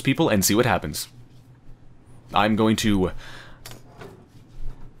shoot those people and see what happens. I'm going to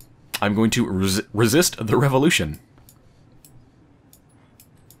resist the revolution.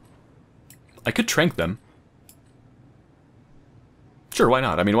 I could trank them. Sure, why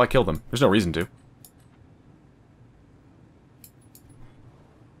not? I mean, why kill them? There's no reason to.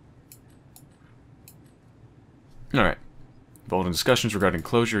 Alright. Involved in discussions regarding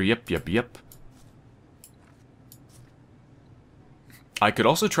closure. Yep. I could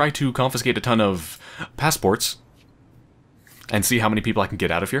also try to confiscate a ton of passports and see how many people I can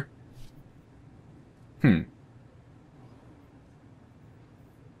get out of here.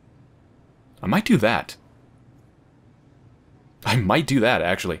 I might do that.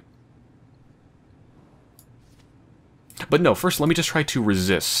 Actually. But no, first let me just try to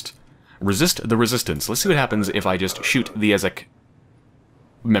resist. Resist the resistance. Let's see what happens if I just shoot the Ezek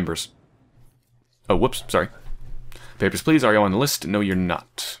members. Oh, whoops, sorry. Papers, please. Are you on the list? No, you're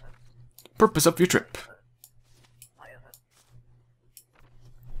not. Purpose of your trip.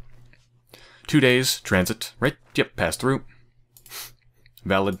 2 days, transit. Right, yep, pass through.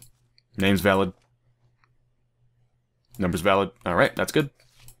 Valid. Name's valid. Number's valid. Alright, that's good.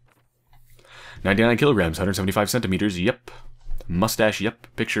 99 kilograms, 175 centimeters, yep. Mustache, yep.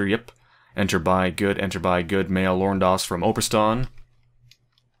 Picture, yep. Enter by, good. Male Lorndos from Operston.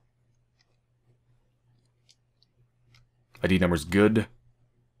 ID number's good.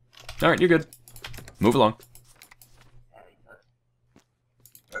 Alright, you're good. Move along.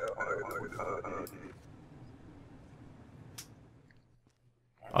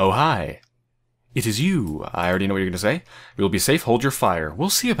 Oh, hi. It is you. I already know what you're going to say. You'll be safe, hold your fire. We'll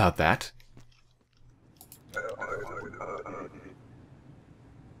see about that.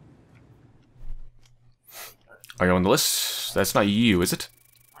 Are you on the list? That's not you, is it?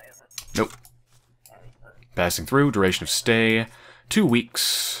 Nope. Passing through, duration of stay, 2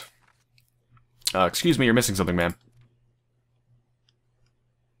 weeks. Excuse me, you're missing something, ma'am.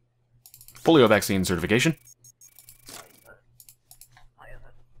 Polio vaccine certification.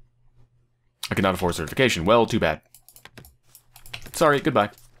 I cannot afford certification. Well, too bad. Sorry, goodbye.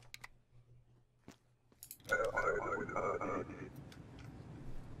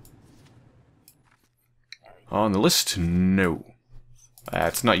 On the list? No.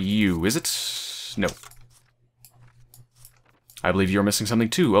 That's not you, is it? No. I believe you're missing something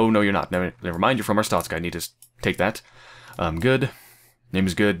too. Oh, no, you're not. Never mind, you're from Arstotzka. I need to take that. Good. Name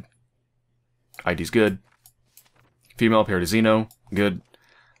is good. ID's good. Female, Paradisino. Good.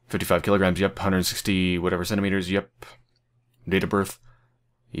 55 kilograms, yep. 160 whatever centimeters, yep. Date of birth.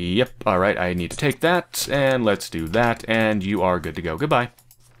 Yep, alright, I need to take that, and let's do that, and you are good to go. Goodbye.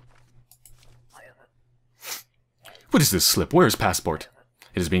 What is this slip? Where is passport?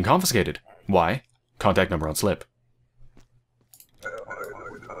 It is being confiscated. Why? Contact number on slip.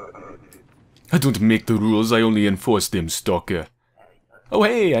 I don't make the rules, I only enforce them, stalker. Oh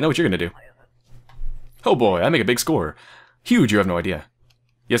hey, I know what you're gonna do. Oh boy, I make a big score. Huge, you have no idea.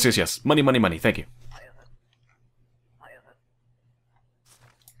 Yes. Money, thank you.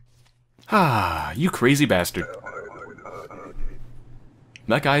 Ah, you crazy bastard.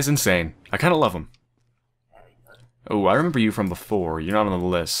 That guy's insane. I kinda love him. Oh, I remember you from before. You're not on the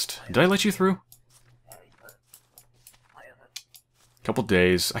list. Did I let you through? Couple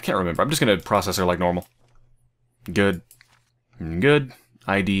days. I can't remember. I'm just gonna process her like normal. Good. Good.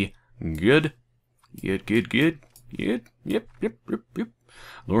 ID. Good. Good. Yep.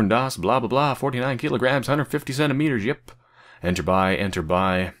 Lorndos, blah, blah, blah. 49 kilograms, 150 centimeters. Yep. Enter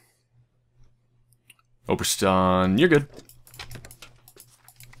by. Operston. You're good.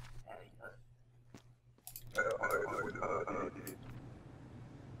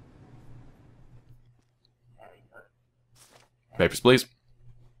 Papers, please.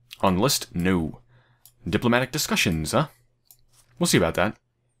 On the list? No. Diplomatic discussions, huh? We'll see about that.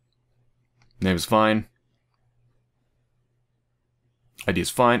 Name is fine. ID is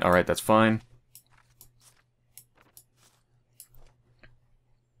fine. Alright, that's fine.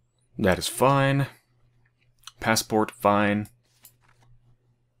 That is fine. Passport, fine.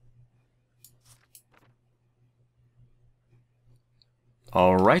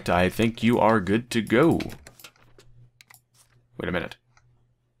 Alright, I think you are good to go. Wait a minute.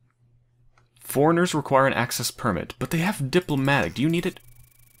 Foreigners require an access permit, but they have diplomatic. Do you need it?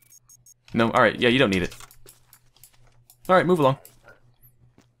 No? Alright, yeah, you don't need it. Alright, move along.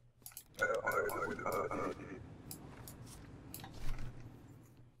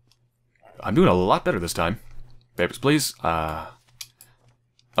 I'm doing a lot better this time. Papers, please. Oh,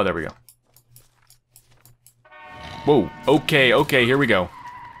 there we go. Whoa. Okay, here we go.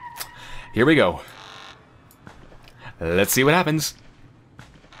 Let's see what happens.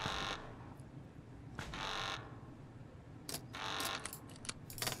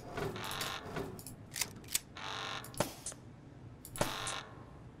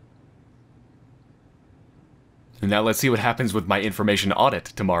 Now let's see what happens with my information audit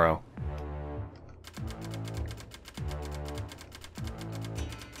tomorrow.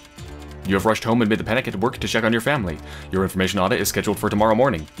 You have rushed home amid the panic at work to check on your family. Your information audit is scheduled for tomorrow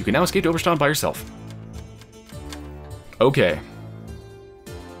morning. You can now escape to Oberstein by yourself. Okay.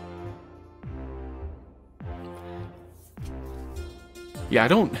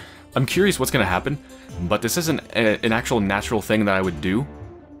 Yeah, I'm curious what's gonna happen, but this isn't an actual natural thing that I would do.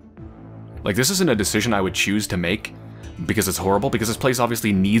 Like, this isn't a decision I would choose to make because it's horrible, because this place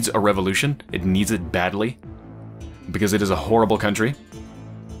obviously needs a revolution. It needs it badly. Because it is a horrible country.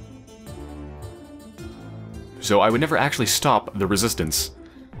 So I would never actually stop the resistance.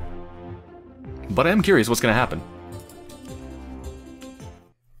 But I am curious what's gonna happen.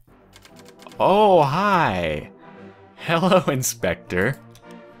 Oh, hi! Hello, Inspector.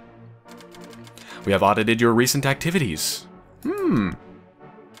 We have audited your recent activities.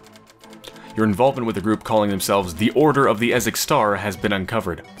 Your involvement with a group calling themselves the Order of the Ezek Star has been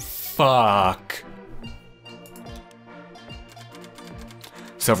uncovered. Fuck.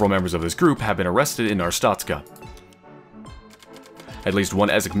 Several members of this group have been arrested in Arstotzka. At least one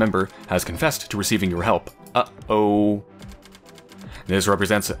Ezek member has confessed to receiving your help. Uh-oh. This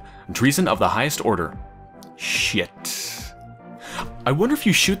represents treason of the highest order. Shit. I wonder if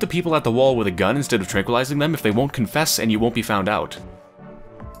you shoot the people at the wall with a gun instead of tranquilizing them, if they won't confess and you won't be found out.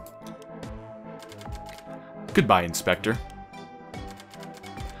 Goodbye, Inspector.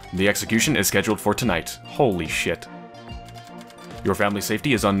 The execution is scheduled for tonight. Holy shit. Your family's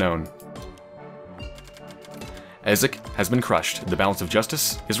safety is unknown. Ezek has been crushed. The balance of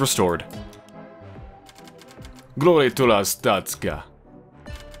justice is restored. Glory to Arstotzka.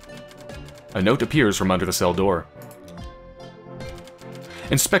 A note appears from under the cell door.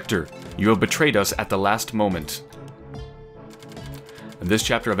 Inspector, you have betrayed us at the last moment. This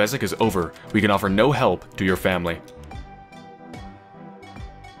chapter of Ezek is over. We can offer no help to your family.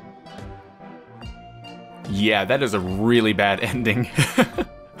 Yeah, that is a really bad ending.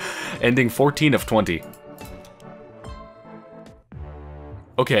 Ending 14 of 20.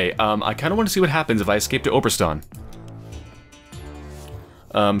 Okay, I kind of want to see what happens if I escape to Oberstein.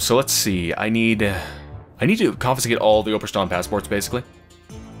 So let's see. I need to confiscate all the Oberstein passports, basically.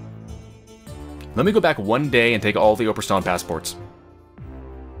 Let me go back one day and take all the Oberstein passports.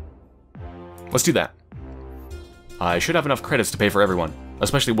 Let's do that. I should have enough credits to pay for everyone,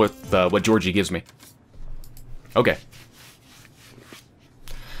 especially with what Georgie gives me. Okay.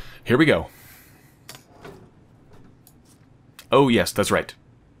 Here we go. Oh yes, that's right.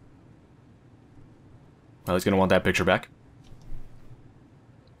 Well, he's gonna want that picture back.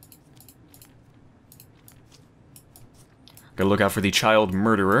 Gotta look out for the child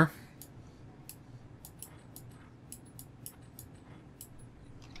murderer.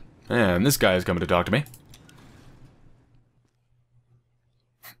 And this guy is coming to talk to me.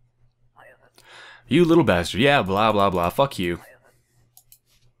 You little bastard. Yeah, blah, blah, blah. Fuck you.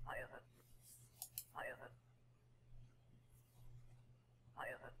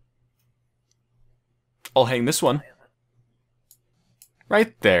 I'll hang this one.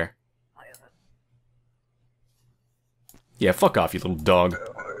 Right there. Yeah, fuck off, you little dog.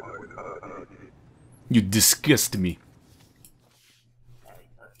 You disgust me.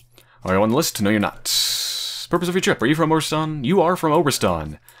 Are you on the list? No, you're not. Purpose of your trip. Are you from Oberstein? You are from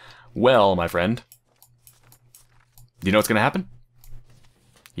Oberstein. Well, my friend. Do you know what's gonna happen?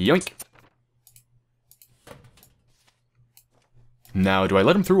 Yoink. Now, do I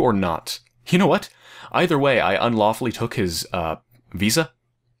let him through or not? You know what? Either way, I unlawfully took his, visa.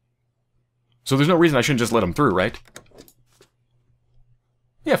 So there's no reason I shouldn't just let him through, right?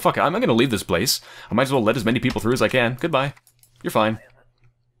 Yeah, fuck it. I'm not gonna leave this place. I might as well let as many people through as I can. Goodbye. You're fine.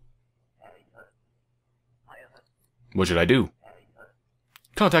 What should I do?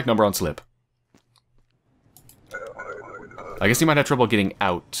 Contact number on slip. I guess he might have trouble getting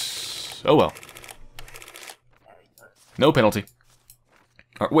out. Oh well. No penalty.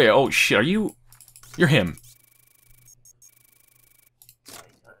 Wait, oh shit, are you... You're him.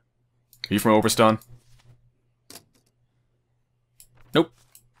 Are you from Oberstein? Nope.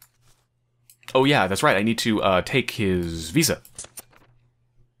 Oh yeah, that's right, I need to take his visa.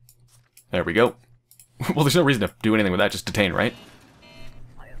 There we go. Well, there's no reason to do anything with that, just detain, right?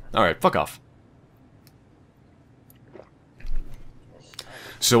 Alright, fuck off.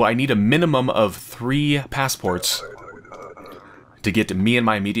 So I need a minimum of 3 passports to get me and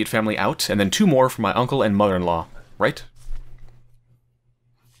my immediate family out, and then 2 more for my uncle and mother-in-law, right?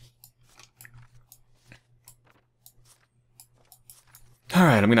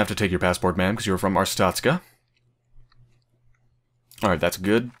 Alright, I'm gonna have to take your passport, ma'am, because you're from Arstotzka. Alright, that's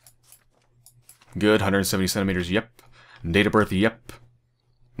good. Good. 170 centimeters, yep. Date of birth, yep.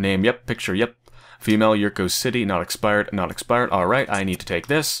 Name, yep. Picture, yep. Female, Yurko City, not expired, not expired. Alright, I need to take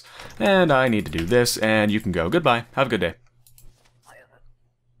this, and I need to do this, and you can go. Goodbye. Have a good day.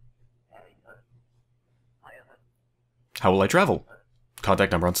 How will I travel?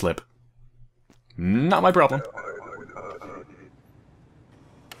 Contact number on slip. Not my problem.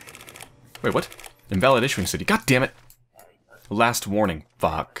 Wait, what? Invalid issuing city. God damn it! Last warning.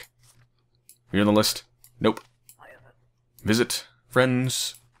 Fuck. You're on the list? Nope. Visit.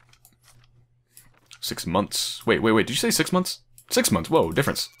 Friends. 6 months. Wait. Did you say 6 months? 6 months. Whoa,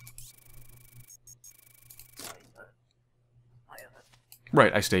 difference.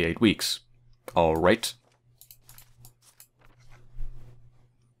 Right, I stay 8 weeks. Alright.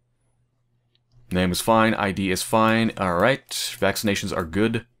 Name is fine. ID is fine. Alright. Vaccinations are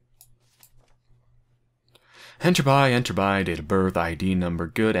good. Enter by, date of birth, ID number,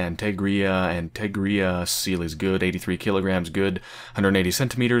 good, Antegria, seal is good, 83 kilograms, good, 180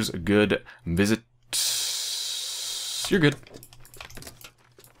 centimeters, good, visit, you're good.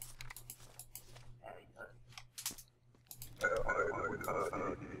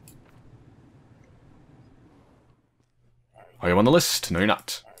 Are you on the list? No, you're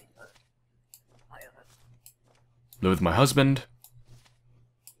not. Live with my husband.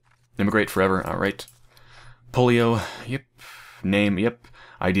 Immigrate forever, alright. Polio, yep. Name, yep.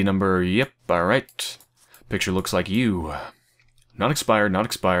 ID number, yep. Alright. Picture looks like you. Not expired, not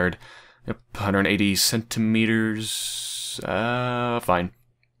expired. Yep, 180 centimeters. Fine.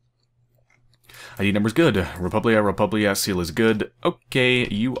 ID number's good. Republia, seal is good. Okay,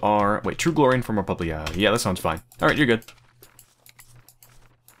 you are... Wait, True Glorian from Republia. Yeah, that sounds fine. Alright, you're good.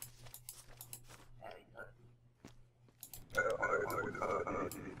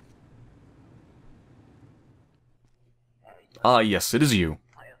 Ah, yes, it is you.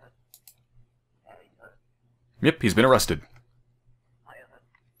 Yep, he's been arrested.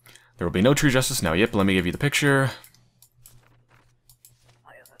 There will be no true justice now. Yep, let me give you the picture.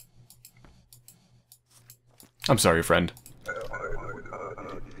 I'm sorry, friend.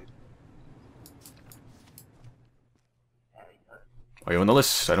 Are you on the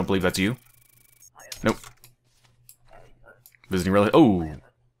list? I don't believe that's you. Nope. Visiting relative. Oh!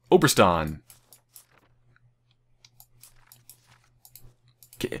 Oberstan!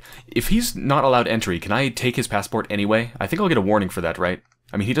 If he's not allowed entry, can I take his passport anyway? I think I'll get a warning for that, right?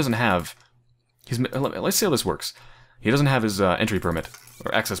 I mean, he doesn't have... Let's see how this works. He doesn't have his entry permit,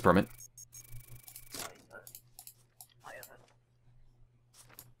 or access permit.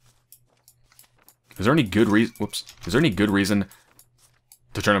 Is there any good reason... Whoops. Is there any good reason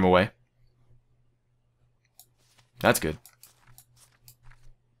to turn him away? That's good.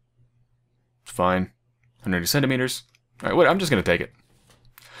 Fine. 180 centimeters. Alright, wait, I'm just gonna take it.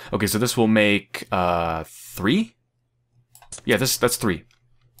 Okay, so this will make, 3? Yeah, that's 3.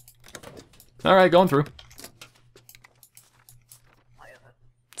 Alright, going through.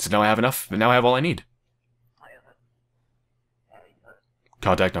 So now I have enough, and now I have all I need.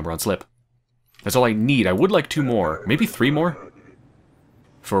 Contact number on slip. That's all I need. I would like 2 more. Maybe 3 more?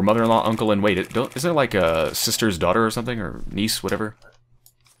 For mother-in-law, uncle, and wait, isn't it like a sister's daughter or something? Or niece, whatever?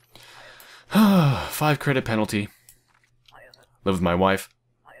 5 credit penalty. Live with my wife.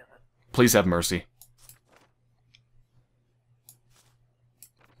 Please have mercy.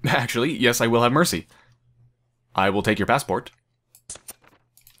 Actually, yes, I will have mercy. I will take your passport.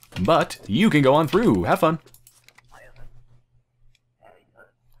 But you can go on through. Have fun.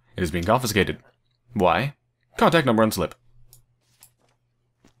 It is being confiscated. Why? Contact number on slip.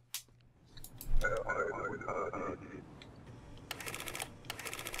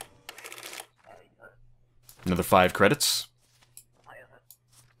 Another 5 credits.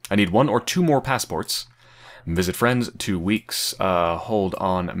 I need 1 or 2 more passports. Visit friends, 2 weeks. Hold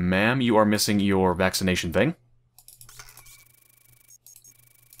on, ma'am. You are missing your vaccination thing.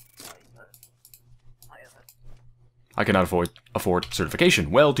 I cannot afford certification.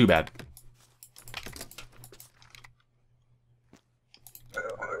 Well, too bad.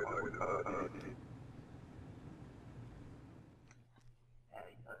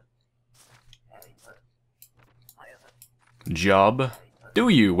 Job. Do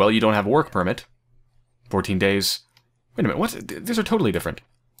you? Well, you don't have a work permit. 14 days. Wait a minute, what? These are totally different.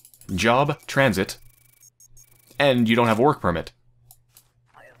 Job, transit, and you don't have a work permit.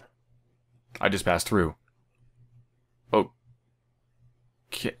 I just passed through.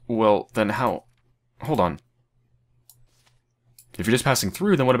 Okay, well, then how? Hold on. If you're just passing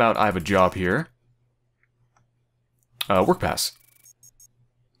through, then what about I have a job here? Work pass.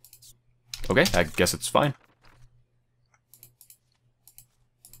 Okay, I guess it's fine.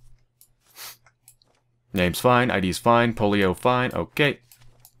 Name's fine, ID's fine, polio fine, okay.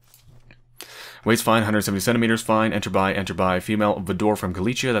 Weight's fine, 170 centimeters, fine. Enter by, female Vador from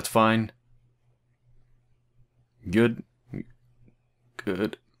Galicia, that's fine. Good.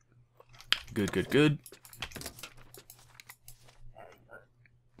 Good. Good, good, good.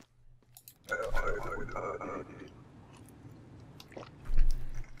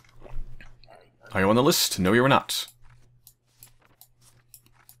 Are you on the list? No, you are not.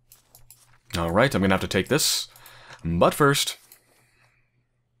 Alright, I'm gonna have to take this. But first...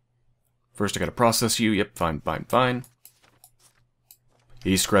 First I gotta process you. Yep, fine, fine, fine.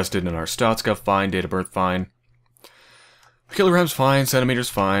 East crested and Arstotzka, fine. Date of birth, fine. Kilograms, fine. Centimeters,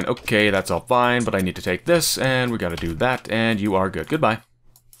 fine. Okay, that's all fine, but I need to take this, and we gotta do that, and you are good. Goodbye.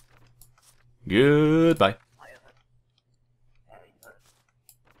 Goodbye.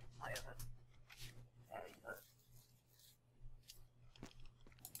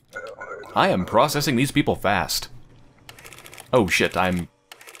 I am processing these people fast. Oh shit, I'm...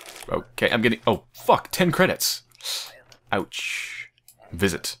 Okay, I'm getting... Oh, fuck, 10 credits. Ouch.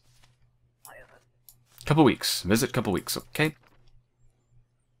 Visit. Couple weeks. Visit, couple weeks, okay.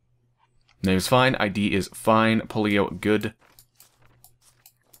 Name is fine, ID is fine, polio, good.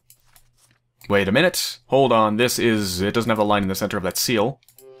 Wait a minute. Hold on, this is... It doesn't have a line in the center of that seal.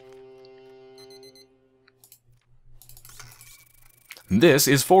 This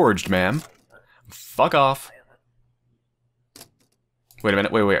is forged, ma'am. Fuck off. Wait a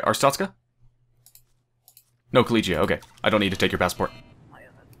minute, wait, Arstotzka? No, Collegia, okay. I don't need to take your passport.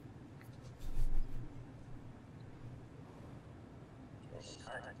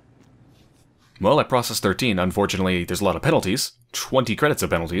 Well, I processed 13. Unfortunately, there's a lot of penalties. 20 credits of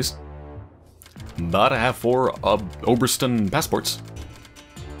penalties. But I have 4 Oberston passports.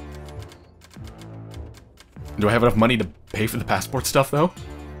 Do I have enough money to pay for the passport stuff, though?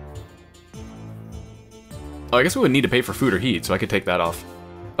 Oh, I guess we would need to pay for food or heat, so I could take that off.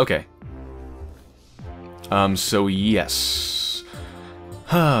 Okay. So yes.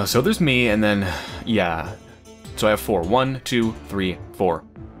 So there's me, and then, yeah. So I have 4. 1, 2, 3, 4.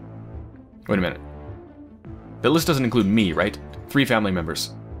 Wait a minute. The list doesn't include me, right? 3 family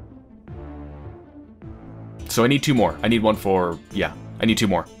members. So I need 2 more. I need 1 for... Yeah, I need 2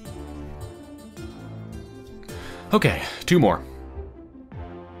 more. Okay, 2 more.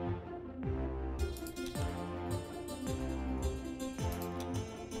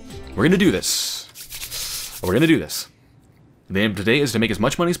 We're gonna do this. We're gonna do this. The aim of today is to make as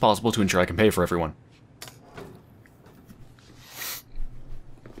much money as possible to ensure I can pay for everyone.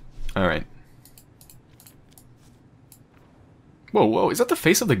 Alright. Whoa, whoa, is that the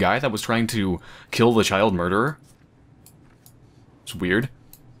face of the guy that was trying to kill the child murderer? It's weird.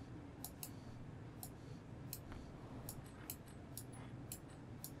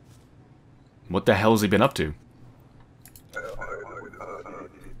 What the hell has he been up to?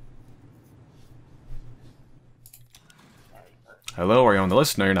 Hello, are you on the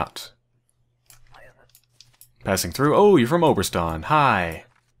list? No, you're not. Passing through. Oh, you're from Oberston. Hi.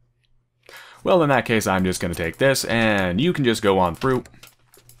 Well, in that case, I'm just going to take this, and you can just go on through.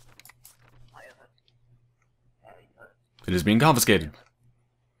 It is being confiscated.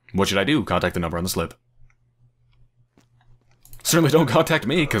 What should I do? Contact the number on the slip. Certainly don't contact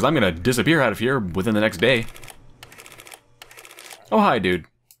me, because I'm going to disappear out of here within the next day. Oh, hi, dude.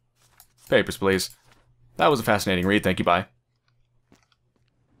 Papers, please. That was a fascinating read. Thank you, bye.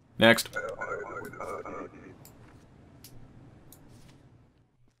 Next.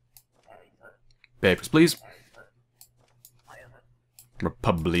 Papers, please.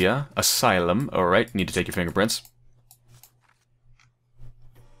 Republia. Asylum. Alright, need to take your fingerprints.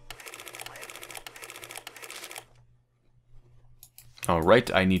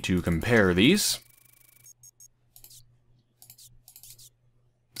 Alright, I need to compare these.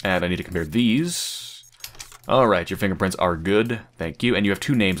 And I need to compare these. Alright, your fingerprints are good. Thank you. And you have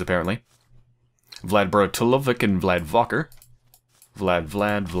 2 names, apparently. Vlad Bartolovic and Vlad Vocker. Vlad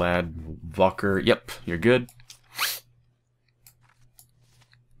Vocker. Yep, you're good.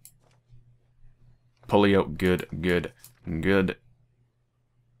 Polio, good.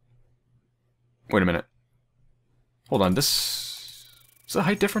 Wait a minute. Hold on, this... Is the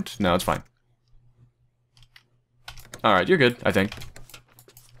height different? No, it's fine. Alright, you're good, I think.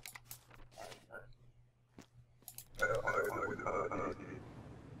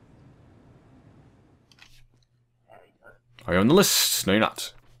 Are you on the list? No, you're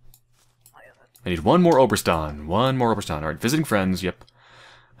not. I need 1 more Oberston. 1 more Oberston. Alright, visiting friends, yep.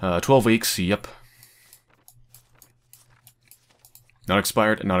 12 weeks, yep. Not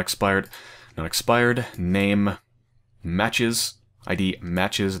expired, not expired, not expired. Name matches. ID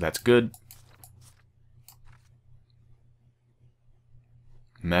matches, that's good.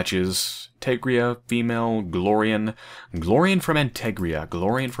 Matches Tegria, female, Glorian. Glorian from Antegria.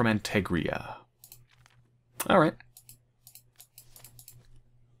 Glorian from Antegria. Alright.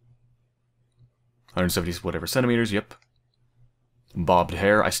 170 whatever centimeters, yep. Bobbed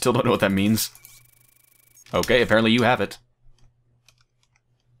hair, I still don't know what that means. Okay, apparently you have it.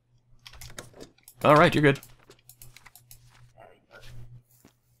 Alright, you're good.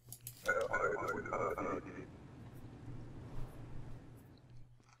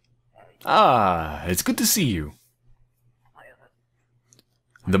 Ah, it's good to see you.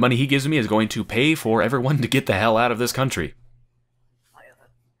 The money he gives me is going to pay for everyone to get the hell out of this country.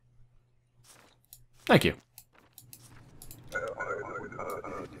 Thank you.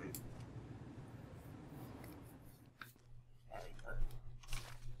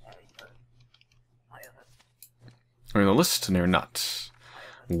 We're in the list, near nuts.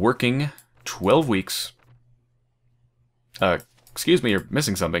 Working 12 weeks. Excuse me, you're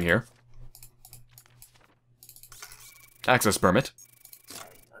missing something here. Access permit.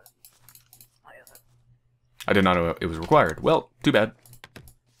 I did not know it was required. Well, too bad.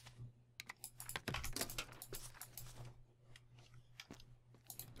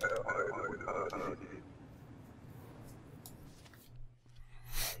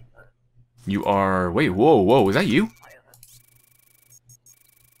 You are... Wait, whoa, is that you?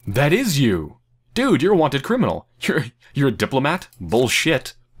 That is you! Dude, you're a wanted criminal. You're a diplomat?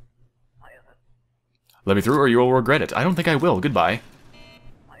 Bullshit. Let me through or you will regret it. I don't think I will. Goodbye.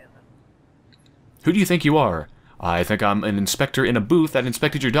 Who do you think you are? I think I'm an inspector in a booth that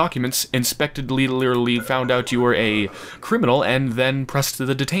inspected your documents, literally found out you were a criminal, and then pressed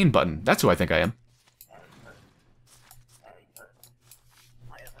the detain button. That's who I think I am.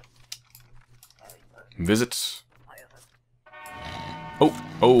 Visits.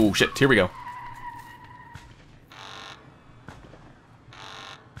 Oh, shit. Here we go.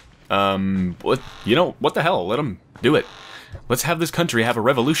 What? You know, what the hell? Let them do it. Let's have this country have a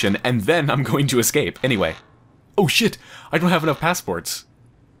revolution, and then I'm going to escape. Anyway. Oh, shit! I don't have enough passports.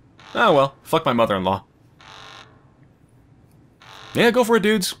 Oh, well. Fuck my mother-in-law. Yeah, go for it,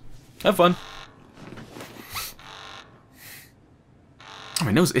 dudes. Have fun. Oh,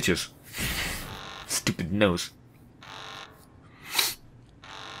 my nose itches. Stupid nose.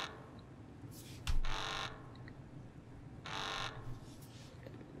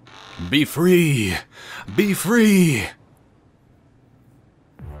 Be free! Be free!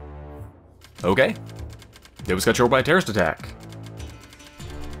 Okay. It was cut short by a terrorist attack.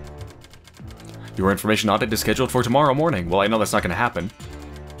 Your information audit is scheduled for tomorrow morning. Well, I know that's not going to happen.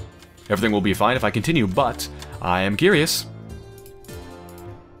 Everything will be fine if I continue, but I am curious.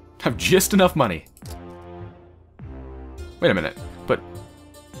 I have just enough money. Wait a minute, but...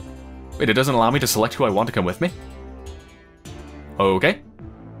 Wait, it doesn't allow me to select who I want to come with me? Okay.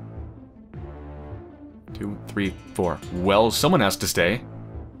 2, 3, 4. Well, someone has to stay.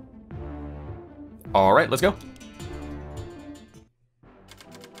 Alright, let's go.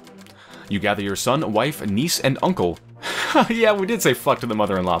 You gather your son, wife, niece, and uncle. Yeah, we did say fuck to the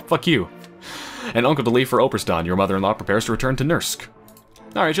mother-in-law. Fuck you. And uncle to leave for Operstan. Your mother-in-law prepares to return to Nursk.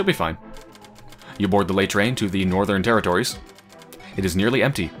 Alright, she'll be fine. You board the late train to the Northern Territories. It is nearly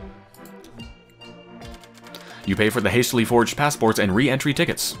empty. You pay for the hastily forged passports and re-entry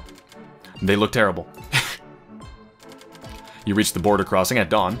tickets. They look terrible. You reach the border crossing at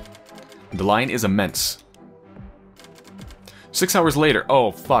dawn. The line is immense. 6 hours later.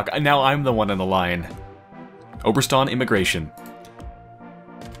 Oh, fuck. Now I'm the one in the line. Oberstan Immigration.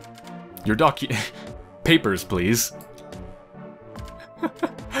 Your papers, please.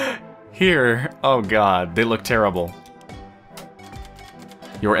 Here. Oh, God. They look terrible.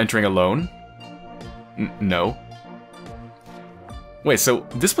 You're entering alone? No. Wait, so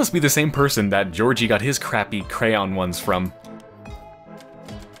this must be the same person that Georgie got his crappy crayon ones from.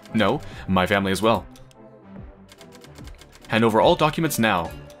 No, my family as well. Hand over all documents now.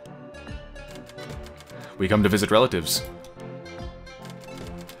 We come to visit relatives.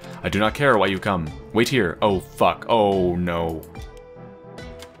 I do not care why you come. Wait here. Oh, fuck. Oh, no.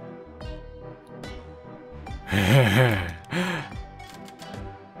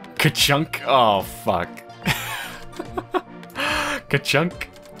 Ka-chunk? Oh, fuck. Ka-chunk?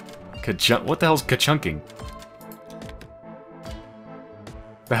 Ka-chunk? What the hell's ka-chunking?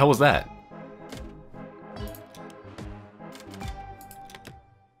 The hell was that?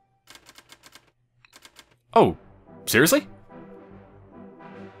 Oh, seriously?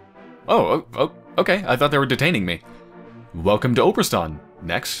 Oh, okay. I thought they were detaining me. Welcome to Operstan.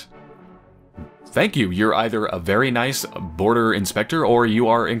 Next. Thank you. You're either a very nice border inspector or you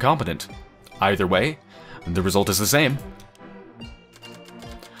are incompetent. Either way, the result is the same.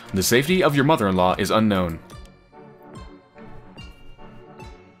 The safety of your mother-in-law is unknown.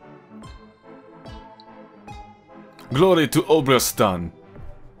 Glory to Obrastan.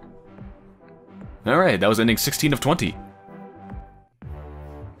 Alright, that was ending 16 of 20.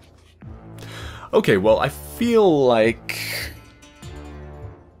 Okay, well, I feel like...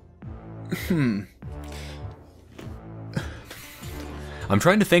 I'm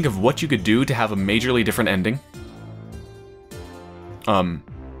trying to think of what you could do to have a majorly different ending.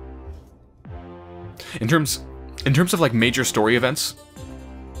 In terms of like major story events.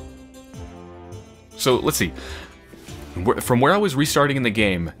 So let's see. From where I was restarting in the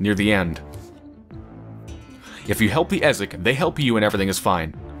game near the end, if you help the Ezek, they help you and everything is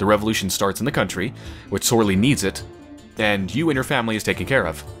fine. The revolution starts in the country, which sorely needs it, and you and your family is taken care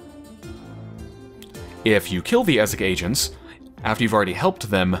of. If you kill the Ezek agents, after you've already helped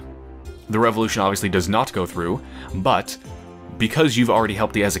them, the revolution obviously does not go through, but because you've already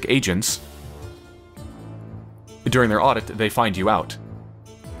helped the Ezek agents, during their audit, they find you out.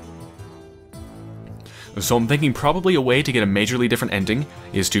 So I'm thinking probably a way to get a majorly different ending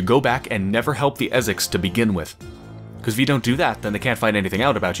is to go back and never help the Ezeks to begin with. Because if you don't do that, then they can't find anything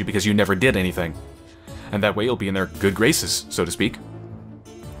out about you because you never did anything. And that way you'll be in their good graces, so to speak.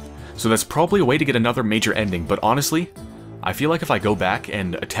 So that's probably a way to get another major ending, but honestly, I feel like if I go back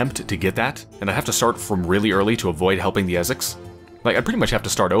and attempt to get that, and I have to start from really early to avoid helping the Ezeks, like I'd pretty much have to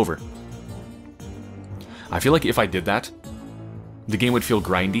start over. I feel like if I did that, the game would feel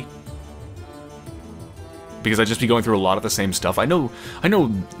grindy. Because I'd just be going through a lot of the same stuff. I know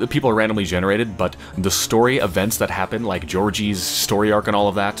the people are randomly generated, but the story events that happen, like Georgie's story arc and all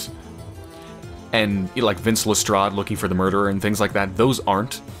of that, and you know, like Vince Lestrade looking for the murderer and things like that, those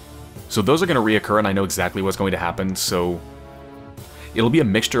aren't. So those are going to reoccur, and I know exactly what's going to happen, so it'll be a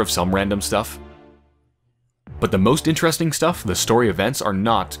mixture of some random stuff. But the most interesting stuff, the story events, are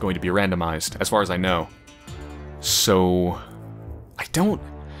not going to be randomized, as far as I know. So I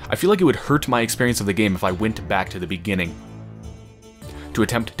feel like it would hurt my experience of the game if I went back to the beginning to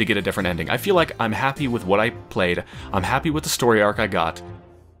attempt to get a different ending. I feel like I'm happy with what I played, I'm happy with the story arc I got,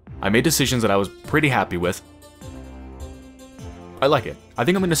 I made decisions that I was pretty happy with. I like it. I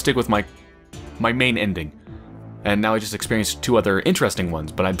think I'm going to stick with my main ending. And now I just experienced two other interesting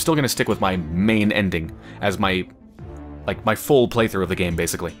ones, but I'm still going to stick with my main ending as my full playthrough of the game,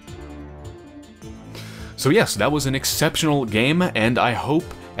 basically. So yes, that was an exceptional game, and I hope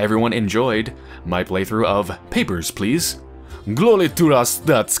everyone enjoyed my playthrough of Papers, Please. Glory to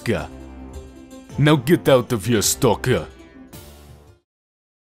Arstotzka. Now get out of here, stalker.